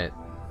Covenant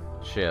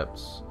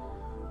ships,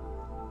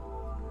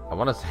 I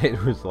want to say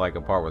it was like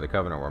a part where the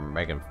Covenant were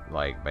making,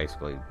 like,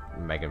 basically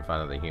making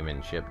fun of the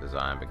human ship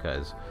design,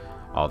 because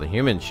all the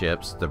human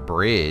ships, the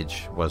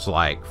bridge was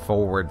like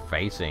forward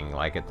facing,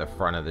 like at the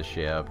front of the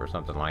ship or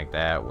something like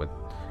that, with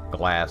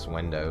glass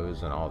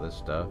windows and all this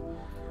stuff.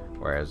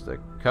 Whereas the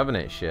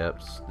Covenant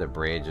ships, the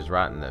bridge is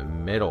right in the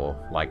middle,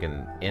 like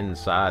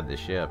inside the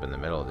ship, in the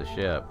middle of the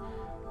ship,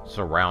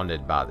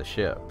 surrounded by the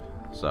ship.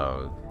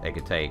 So they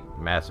could take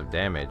massive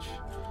damage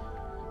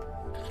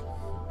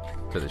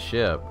to the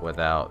ship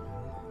without,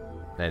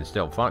 and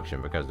still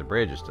function because the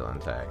bridge is still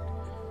intact.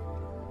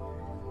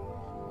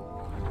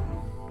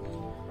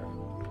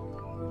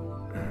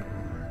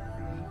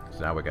 So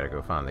now we gotta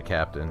go find the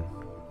captain.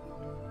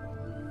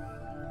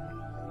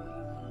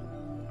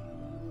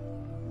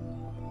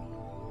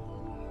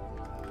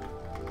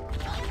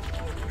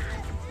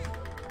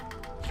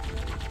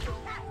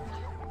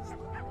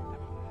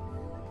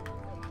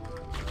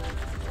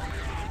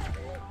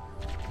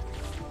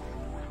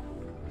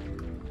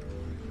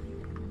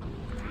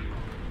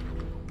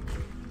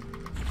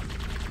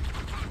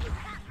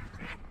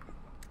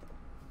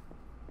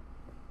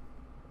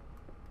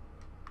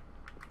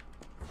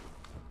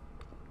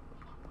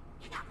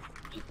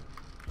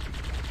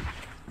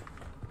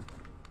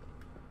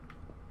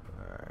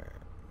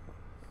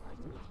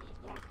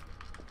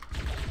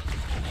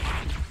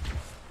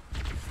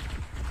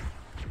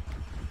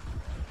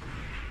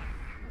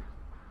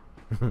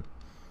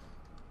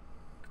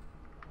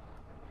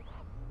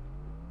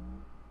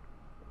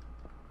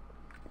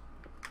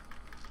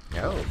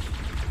 Oh,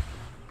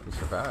 he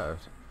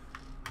survived.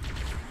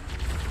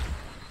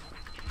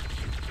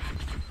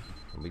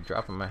 I'll be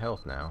dropping my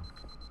health now.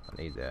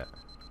 I need that.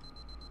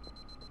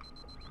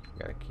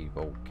 Gotta keep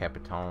old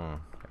Capitan,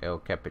 El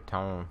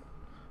Capitan,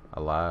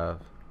 alive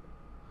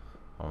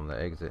on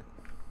the exit.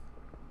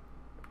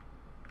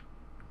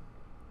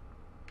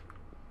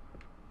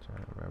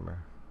 Trying to remember.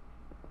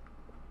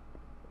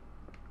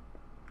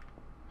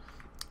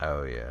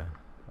 Oh yeah,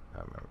 I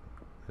remember.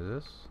 Is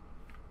this?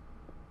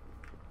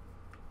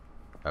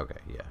 Okay,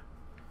 yeah.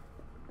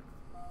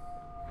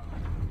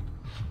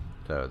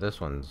 So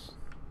this one's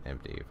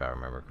empty, if I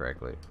remember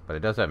correctly, but it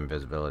does have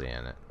invisibility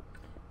in it.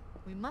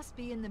 We must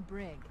be in the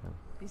brig.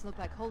 These look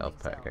like holding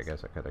Health pack. cells. I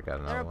guess I could have got There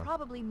another are one.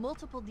 probably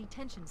multiple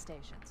detention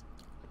stations.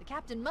 The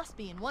captain must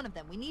be in one of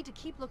them. We need to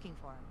keep looking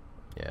for him.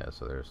 Yeah.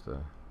 So there's the.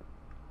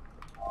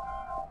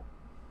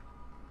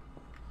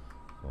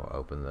 We'll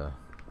open the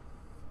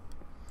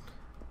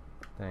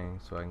thing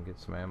so I can get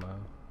some ammo.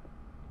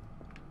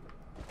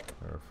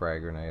 Or a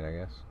frag grenade, I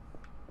guess.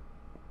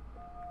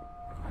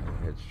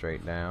 Head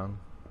straight down.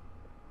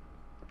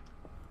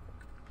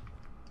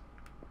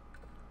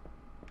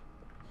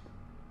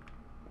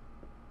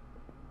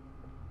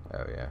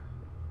 Oh yeah.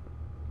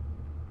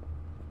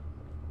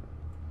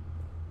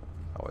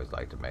 Always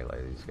like to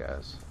melee these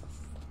guys.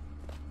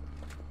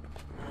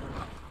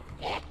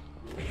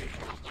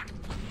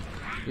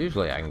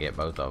 Usually I can get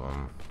both of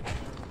them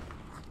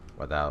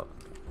without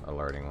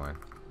alerting one.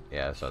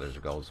 Yeah, so there's a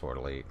gold sword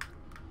elite.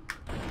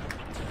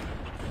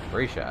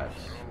 3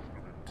 shots.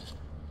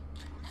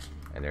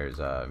 And there's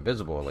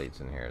invisible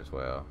elites in here as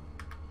well.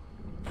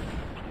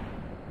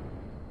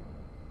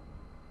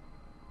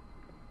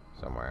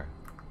 Somewhere.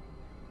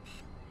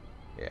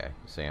 Yeah,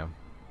 you see them?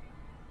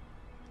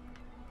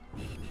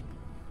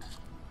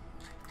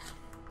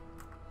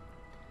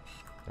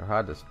 They're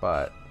hard to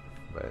spot,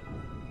 but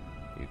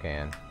you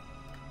can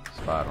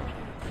spot them.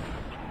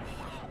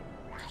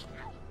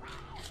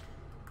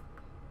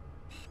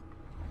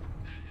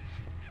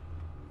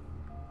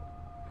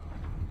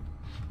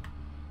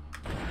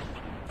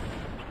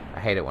 I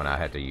hate it when I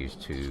have to use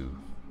 2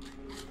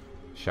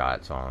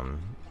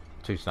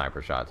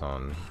 sniper shots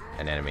on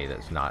an enemy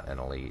that's not an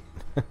elite.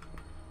 That's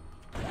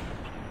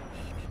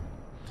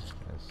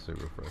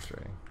super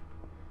frustrating.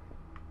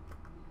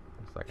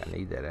 It's like I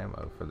need that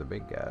ammo for the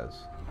big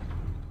guys.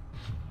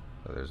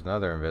 So there's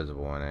another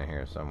invisible one in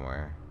here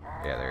somewhere.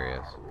 Yeah, there he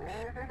is.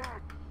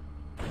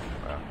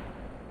 Well,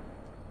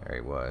 there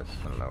he was.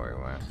 I don't know where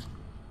he went.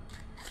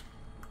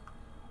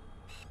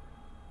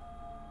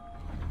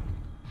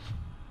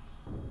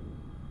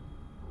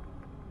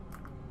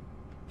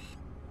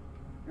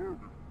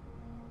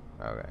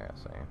 Okay, I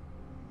see him.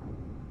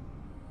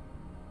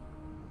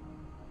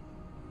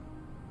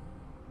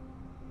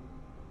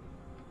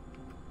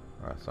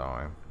 I saw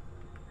him.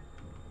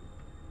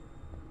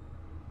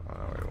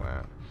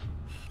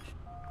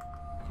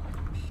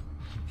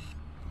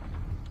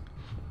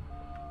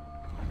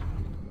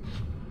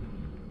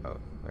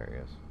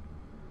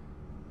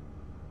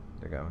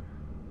 go.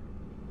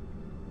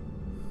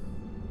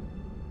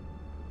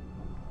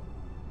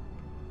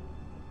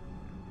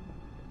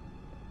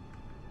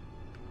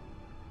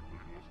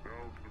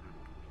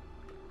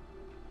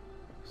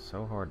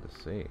 So hard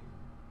to see.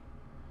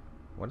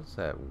 What is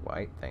that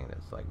white thing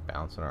that's like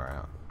bouncing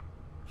around?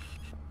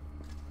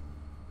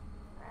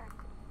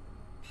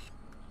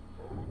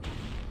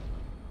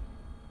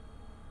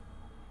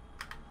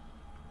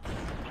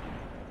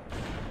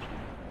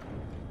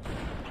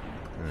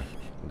 I'm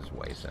just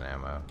wasting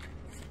ammo.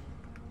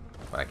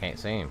 But I can't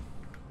see him.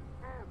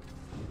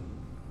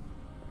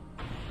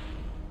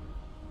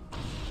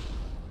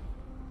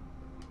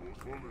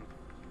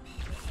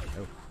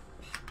 Nope.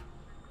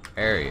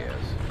 There he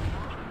is.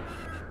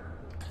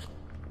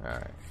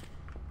 Alright.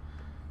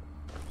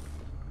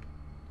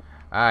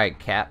 Alright,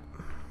 Cap.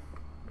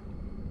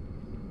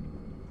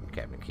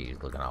 Captain Key's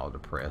looking all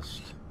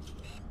depressed.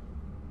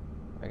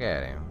 Look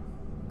at him.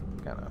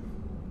 Kind of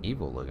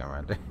evil looking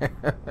right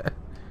there.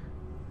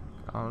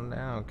 Calm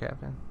down,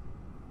 Captain.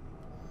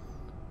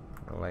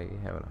 Look like you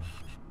having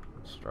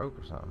a stroke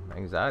or something.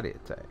 Anxiety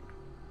attack.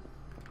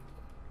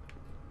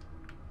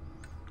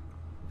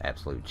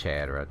 Absolute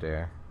Chad right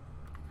there.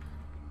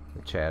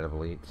 The Chad of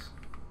elites.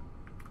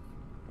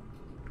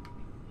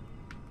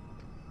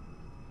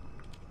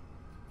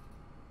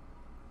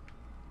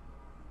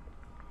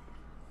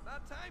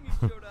 About time you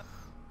showed up.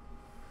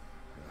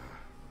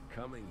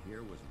 Coming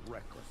here was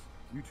reckless.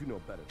 You two know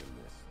better than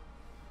this.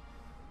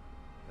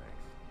 Thanks.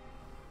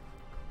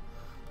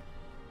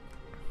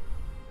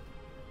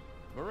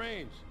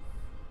 Marines,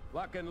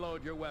 lock and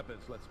load your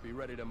weapons. Let's be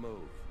ready to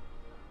move.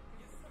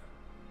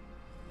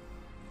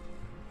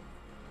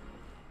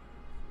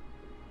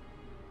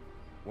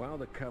 While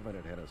the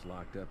Covenant had us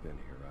locked up in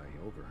here,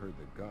 I overheard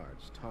the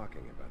guards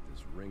talking about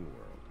this ring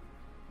world.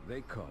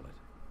 They call it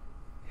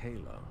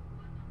Halo.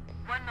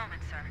 One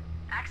moment, sir.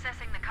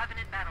 Accessing the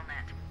Covenant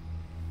BattleNet.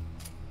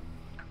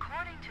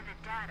 According to the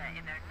data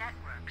in their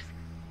networks,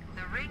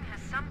 the ring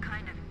has some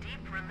kind of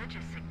deep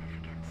religious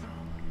significance.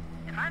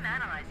 If I'm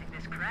analyzing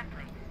this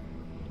correctly,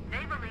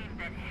 they believe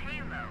that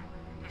Halo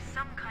is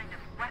some kind of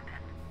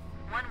weapon,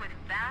 one with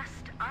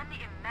vast,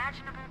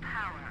 unimaginable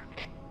power.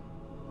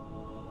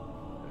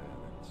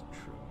 That's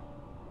true.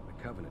 The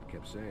Covenant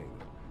kept saying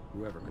that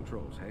whoever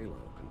controls Halo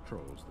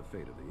controls the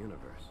fate of the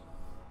universe.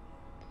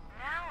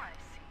 Now I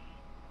see.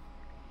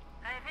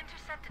 I have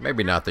intercepted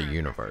Maybe not the a number of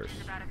universe,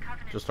 messages about a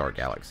Covenant just our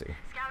spaceship galaxy.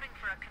 Scouting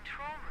for a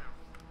control room.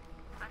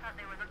 I thought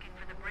they were looking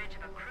for the bridge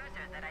of a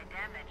cruiser that I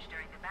damaged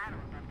during the battle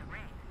above the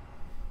ring.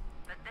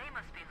 But they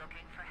must be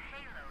looking for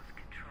Halo's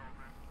control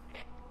room.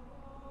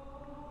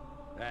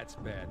 That's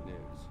bad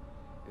news.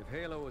 If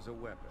Halo is a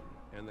weapon,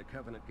 and the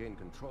Covenant gain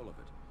control of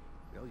it,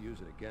 they'll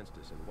use it against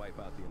us and wipe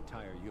out the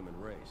entire human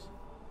race.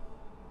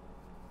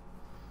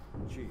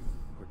 Chief,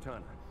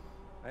 Cortana,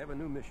 I have a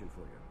new mission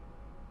for you.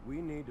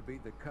 We need to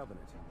beat the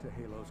Covenant to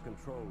Halo's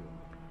control room.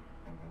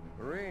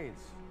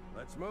 Marines,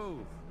 let's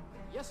move.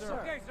 Yes, sir.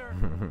 Okay, sir.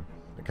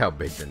 Look how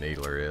big the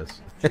needler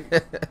is. Chief, you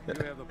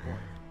have the point.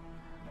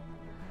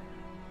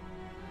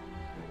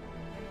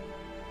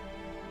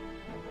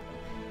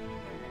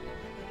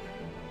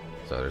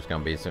 So there's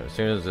gonna be some, as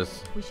soon as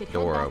this We should head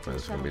door back to the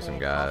opens, there's gonna be shuttle some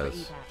bay and call for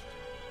guys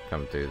evac.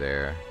 come through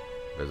there.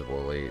 Visible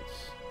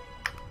elites.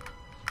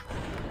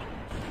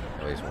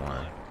 At least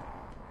one.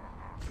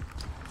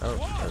 Oh,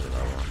 there's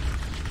another one.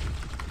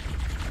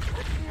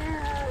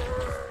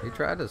 He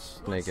tried to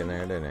sneak in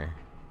there, didn't he?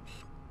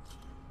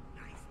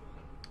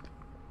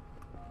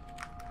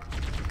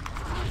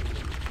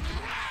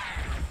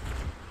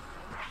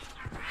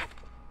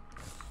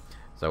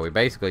 So we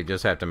basically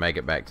just have to make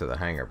it back to the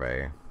hangar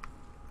bay.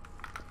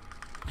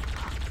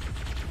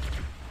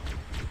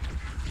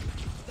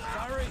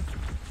 Sorry.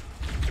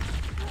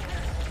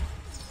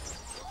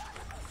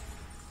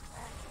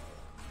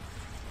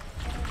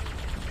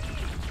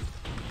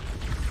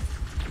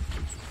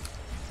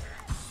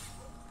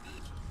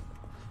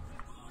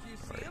 Do you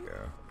see There him? we go.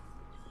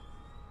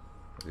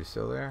 Is he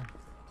still there?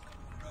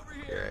 Over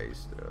here. Yeah, he's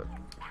still.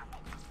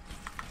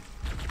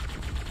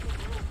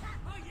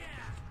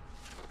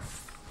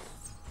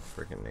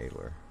 Freaking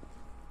needler.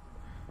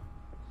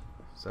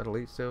 Is that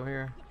elite still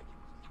here?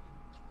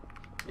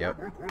 Yep.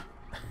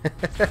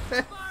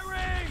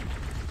 Firing!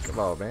 Come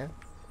on, man.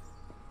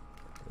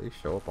 At least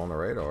show up on the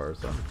radar or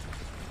something.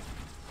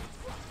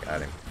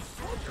 Got him.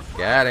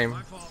 Got him.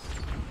 My fault.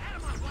 Out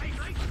of my way,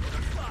 mate.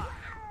 Fly.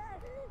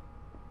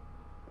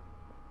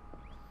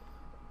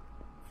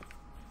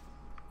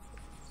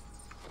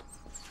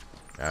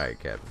 Alright,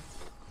 Captain.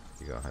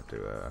 You're gonna have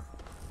to,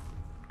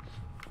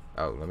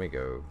 Oh, let me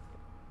go.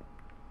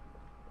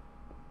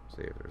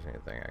 See if there's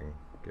anything I can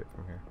get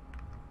from here.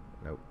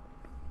 Nope.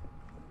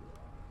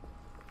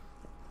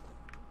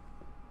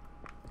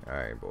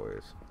 Alright,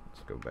 boys.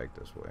 Let's go back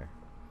this way.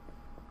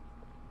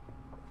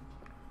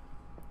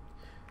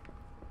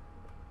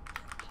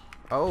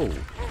 Oh!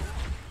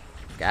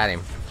 Got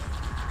him.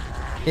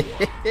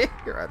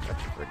 You're at the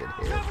freaking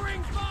head.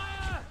 Covering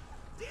fire!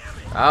 Damn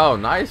it! Oh,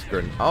 nice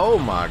grenade. Oh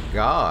my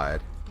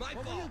god. My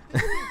fault.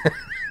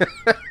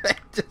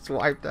 Just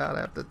wiped out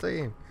half the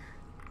team.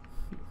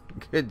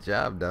 Good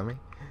job, dummy.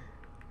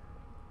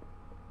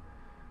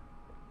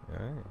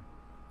 Alright.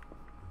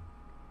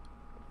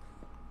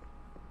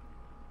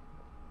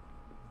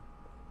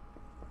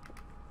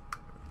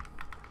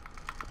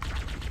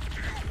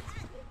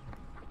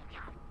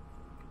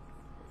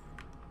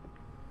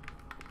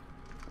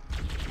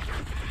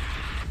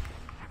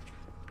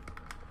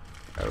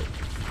 Oh.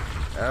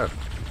 Oh.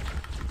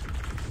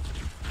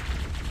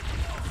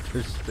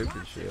 This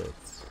stupid shield.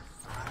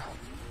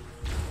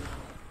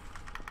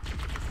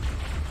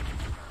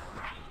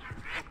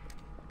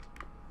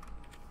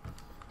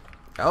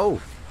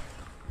 Oh.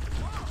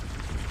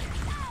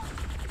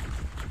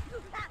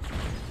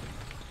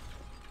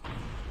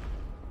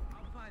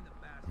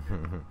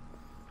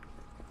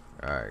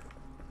 Alright.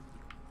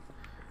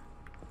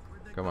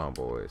 Come on,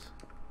 boys.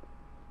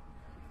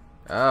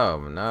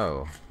 Oh,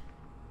 no.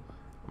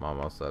 I'm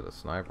almost out of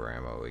sniper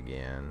ammo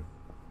again.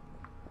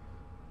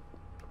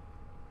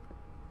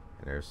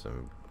 And there's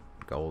some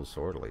gold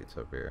sword elites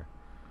up here.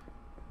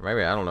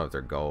 Maybe, I don't know if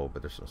they're gold,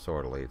 but there's some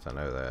sword elites. I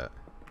know that.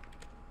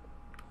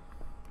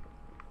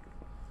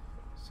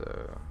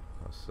 So,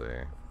 let's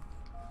see.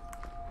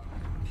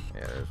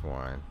 Yeah, there's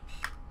one.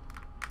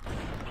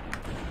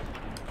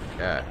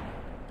 Yeah.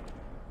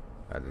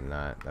 I did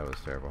not. That was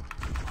terrible.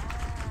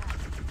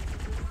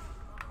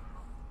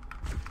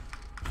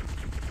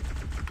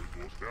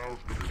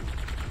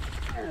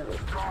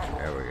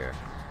 There we go.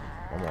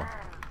 One more.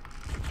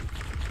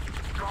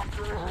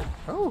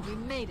 Oh. We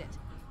made it.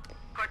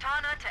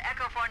 Cortana to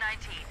Echo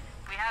 419.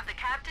 We have the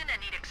captain and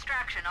need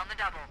extraction on the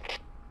double.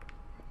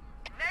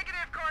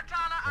 Negative,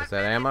 Cortana. Is I've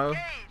that been ammo?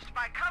 engaged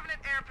by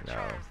Covenant air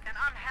patrols, and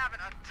I'm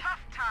having a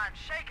tough time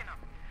shaking them.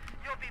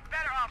 You'll be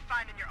better off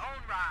finding your own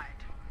ride.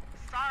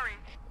 Sorry.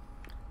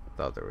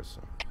 Thought there was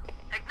some.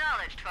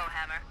 Acknowledged,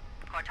 Foehammer.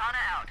 Cortana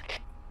out.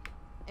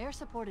 Air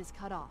support is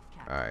cut off,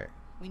 Captain. Alright.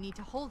 We need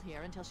to hold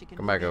here until she can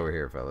Come move back in. over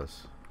here,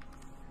 fellas.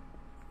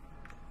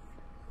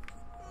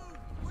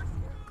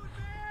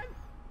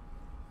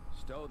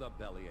 Stow the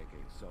belly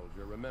aching,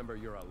 soldier. Remember,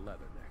 you're a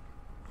leatherneck.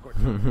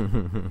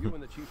 Cortana, you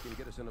and the chief can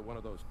get us into one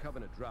of those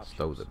Covenant drop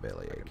Stow ships the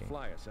belly that can aching.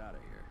 fly us out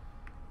of here.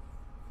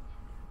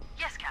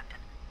 Yes, Captain.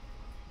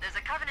 There's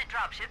a Covenant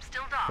dropship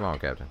still docked. Come on,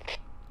 Captain.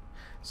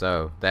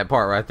 So, that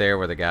part right there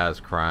where the guy's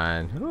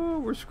crying, oh,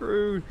 we're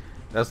screwed.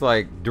 That's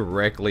like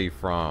directly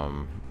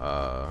from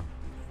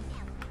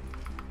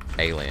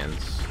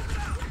Aliens.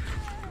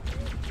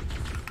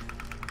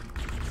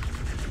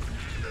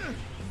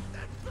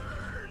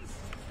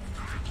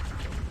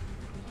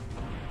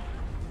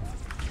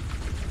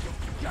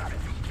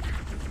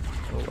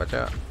 Oh, watch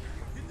out.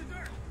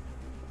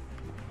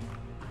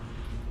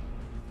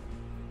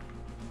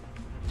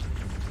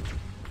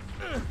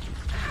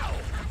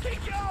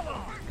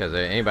 Because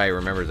anybody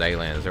remembers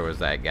Aliens, there was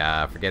that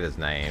guy, I forget his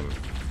name,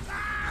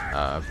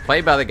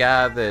 played by the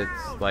guy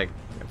that's like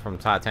from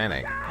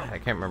Titanic. I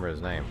can't remember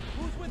his name,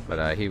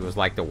 but he was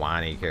like the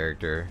whiny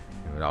character.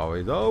 He would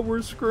always, oh,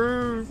 we're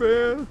screwed,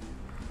 man.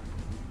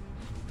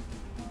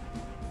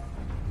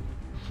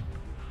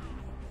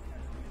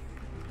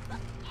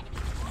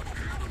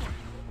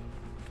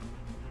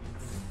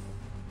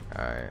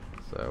 Alright,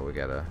 so we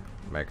gotta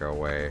make our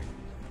way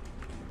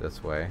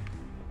this way.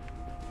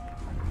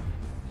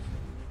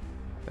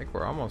 I think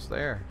we're almost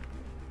there.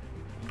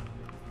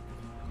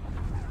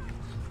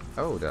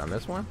 Oh, did I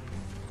miss one?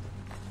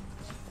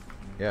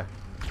 Yeah.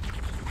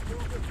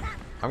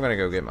 I'm gonna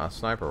go get my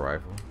sniper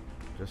rifle,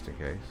 just in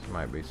case.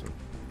 Might be some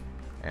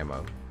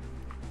ammo.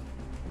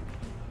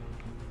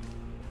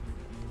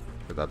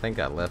 Because I think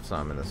I left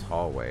some in this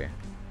hallway.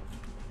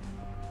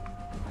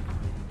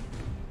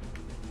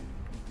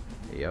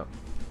 Yep.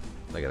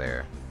 Look at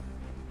there.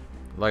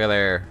 Look at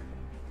there.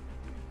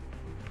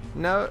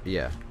 No.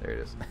 Yeah, there it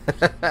is.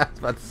 I was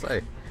about to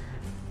say.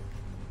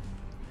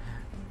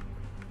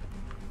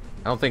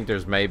 I don't think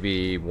there's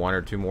maybe 1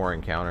 or 2 more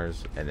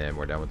encounters and then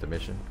we're done with the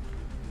mission.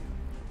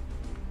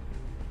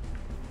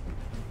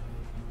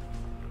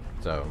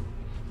 So,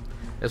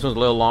 this one's a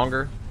little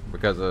longer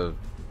because of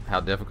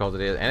how difficult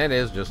it is. And it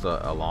is just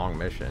a long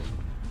mission.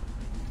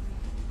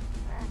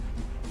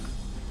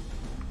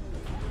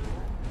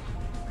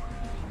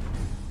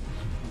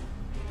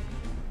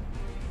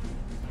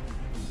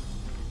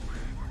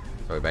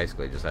 So we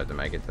basically just have to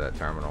make it to that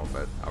terminal,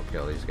 but I'll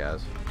kill these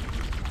guys.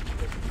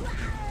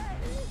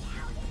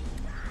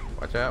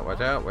 Watch out, watch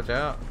out, watch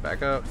out.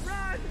 Back up.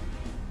 Run!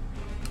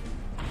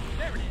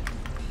 There it is.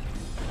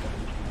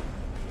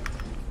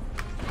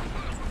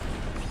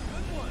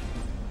 Good one.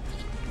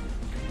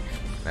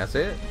 That's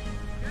it.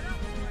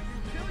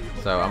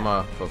 So I'm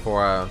gonna,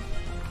 before I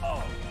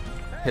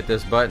hit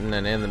this button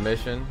and end the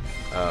mission,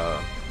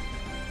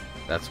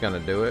 that's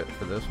gonna do it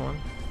for this one.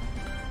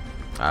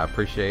 I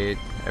appreciate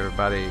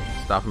everybody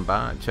stopping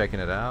by and checking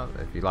it out.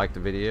 If you like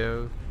the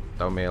video,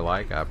 throw me a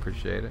like. I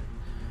appreciate it.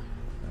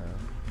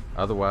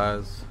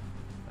 Otherwise,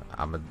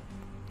 I'm gonna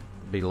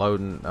be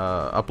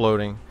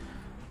uploading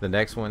the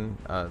next one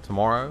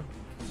tomorrow,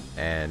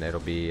 and it'll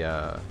be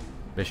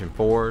mission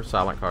 4,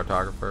 Silent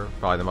Cartographer,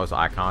 probably the most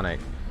iconic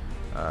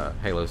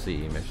Halo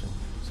CE mission.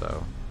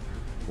 So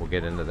we'll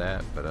get into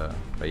that.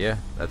 But yeah,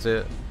 that's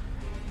it.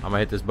 I'm gonna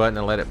hit this button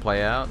and let it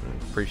play out,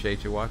 and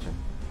appreciate you watching.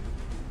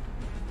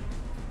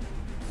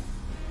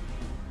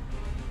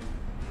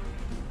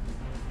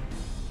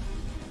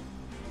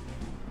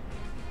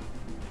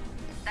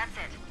 That's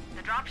it.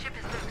 The dropship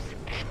is loose.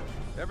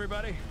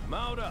 Everybody,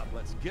 mount up.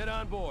 Let's get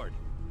on board.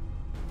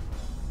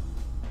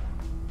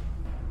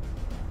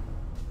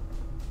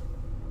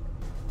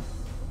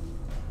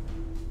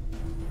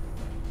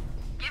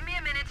 Give me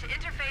a minute to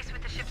interface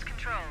with the ship's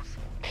controls.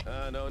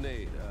 No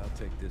need. I'll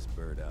take this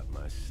bird out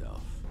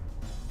myself.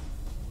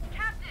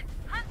 Captain,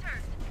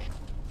 hunters!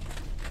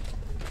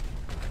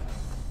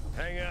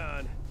 Hang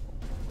on.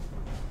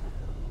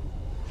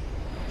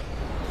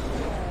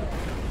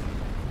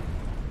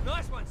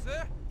 Nice one,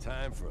 sir.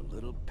 Time for a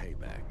little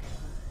payback.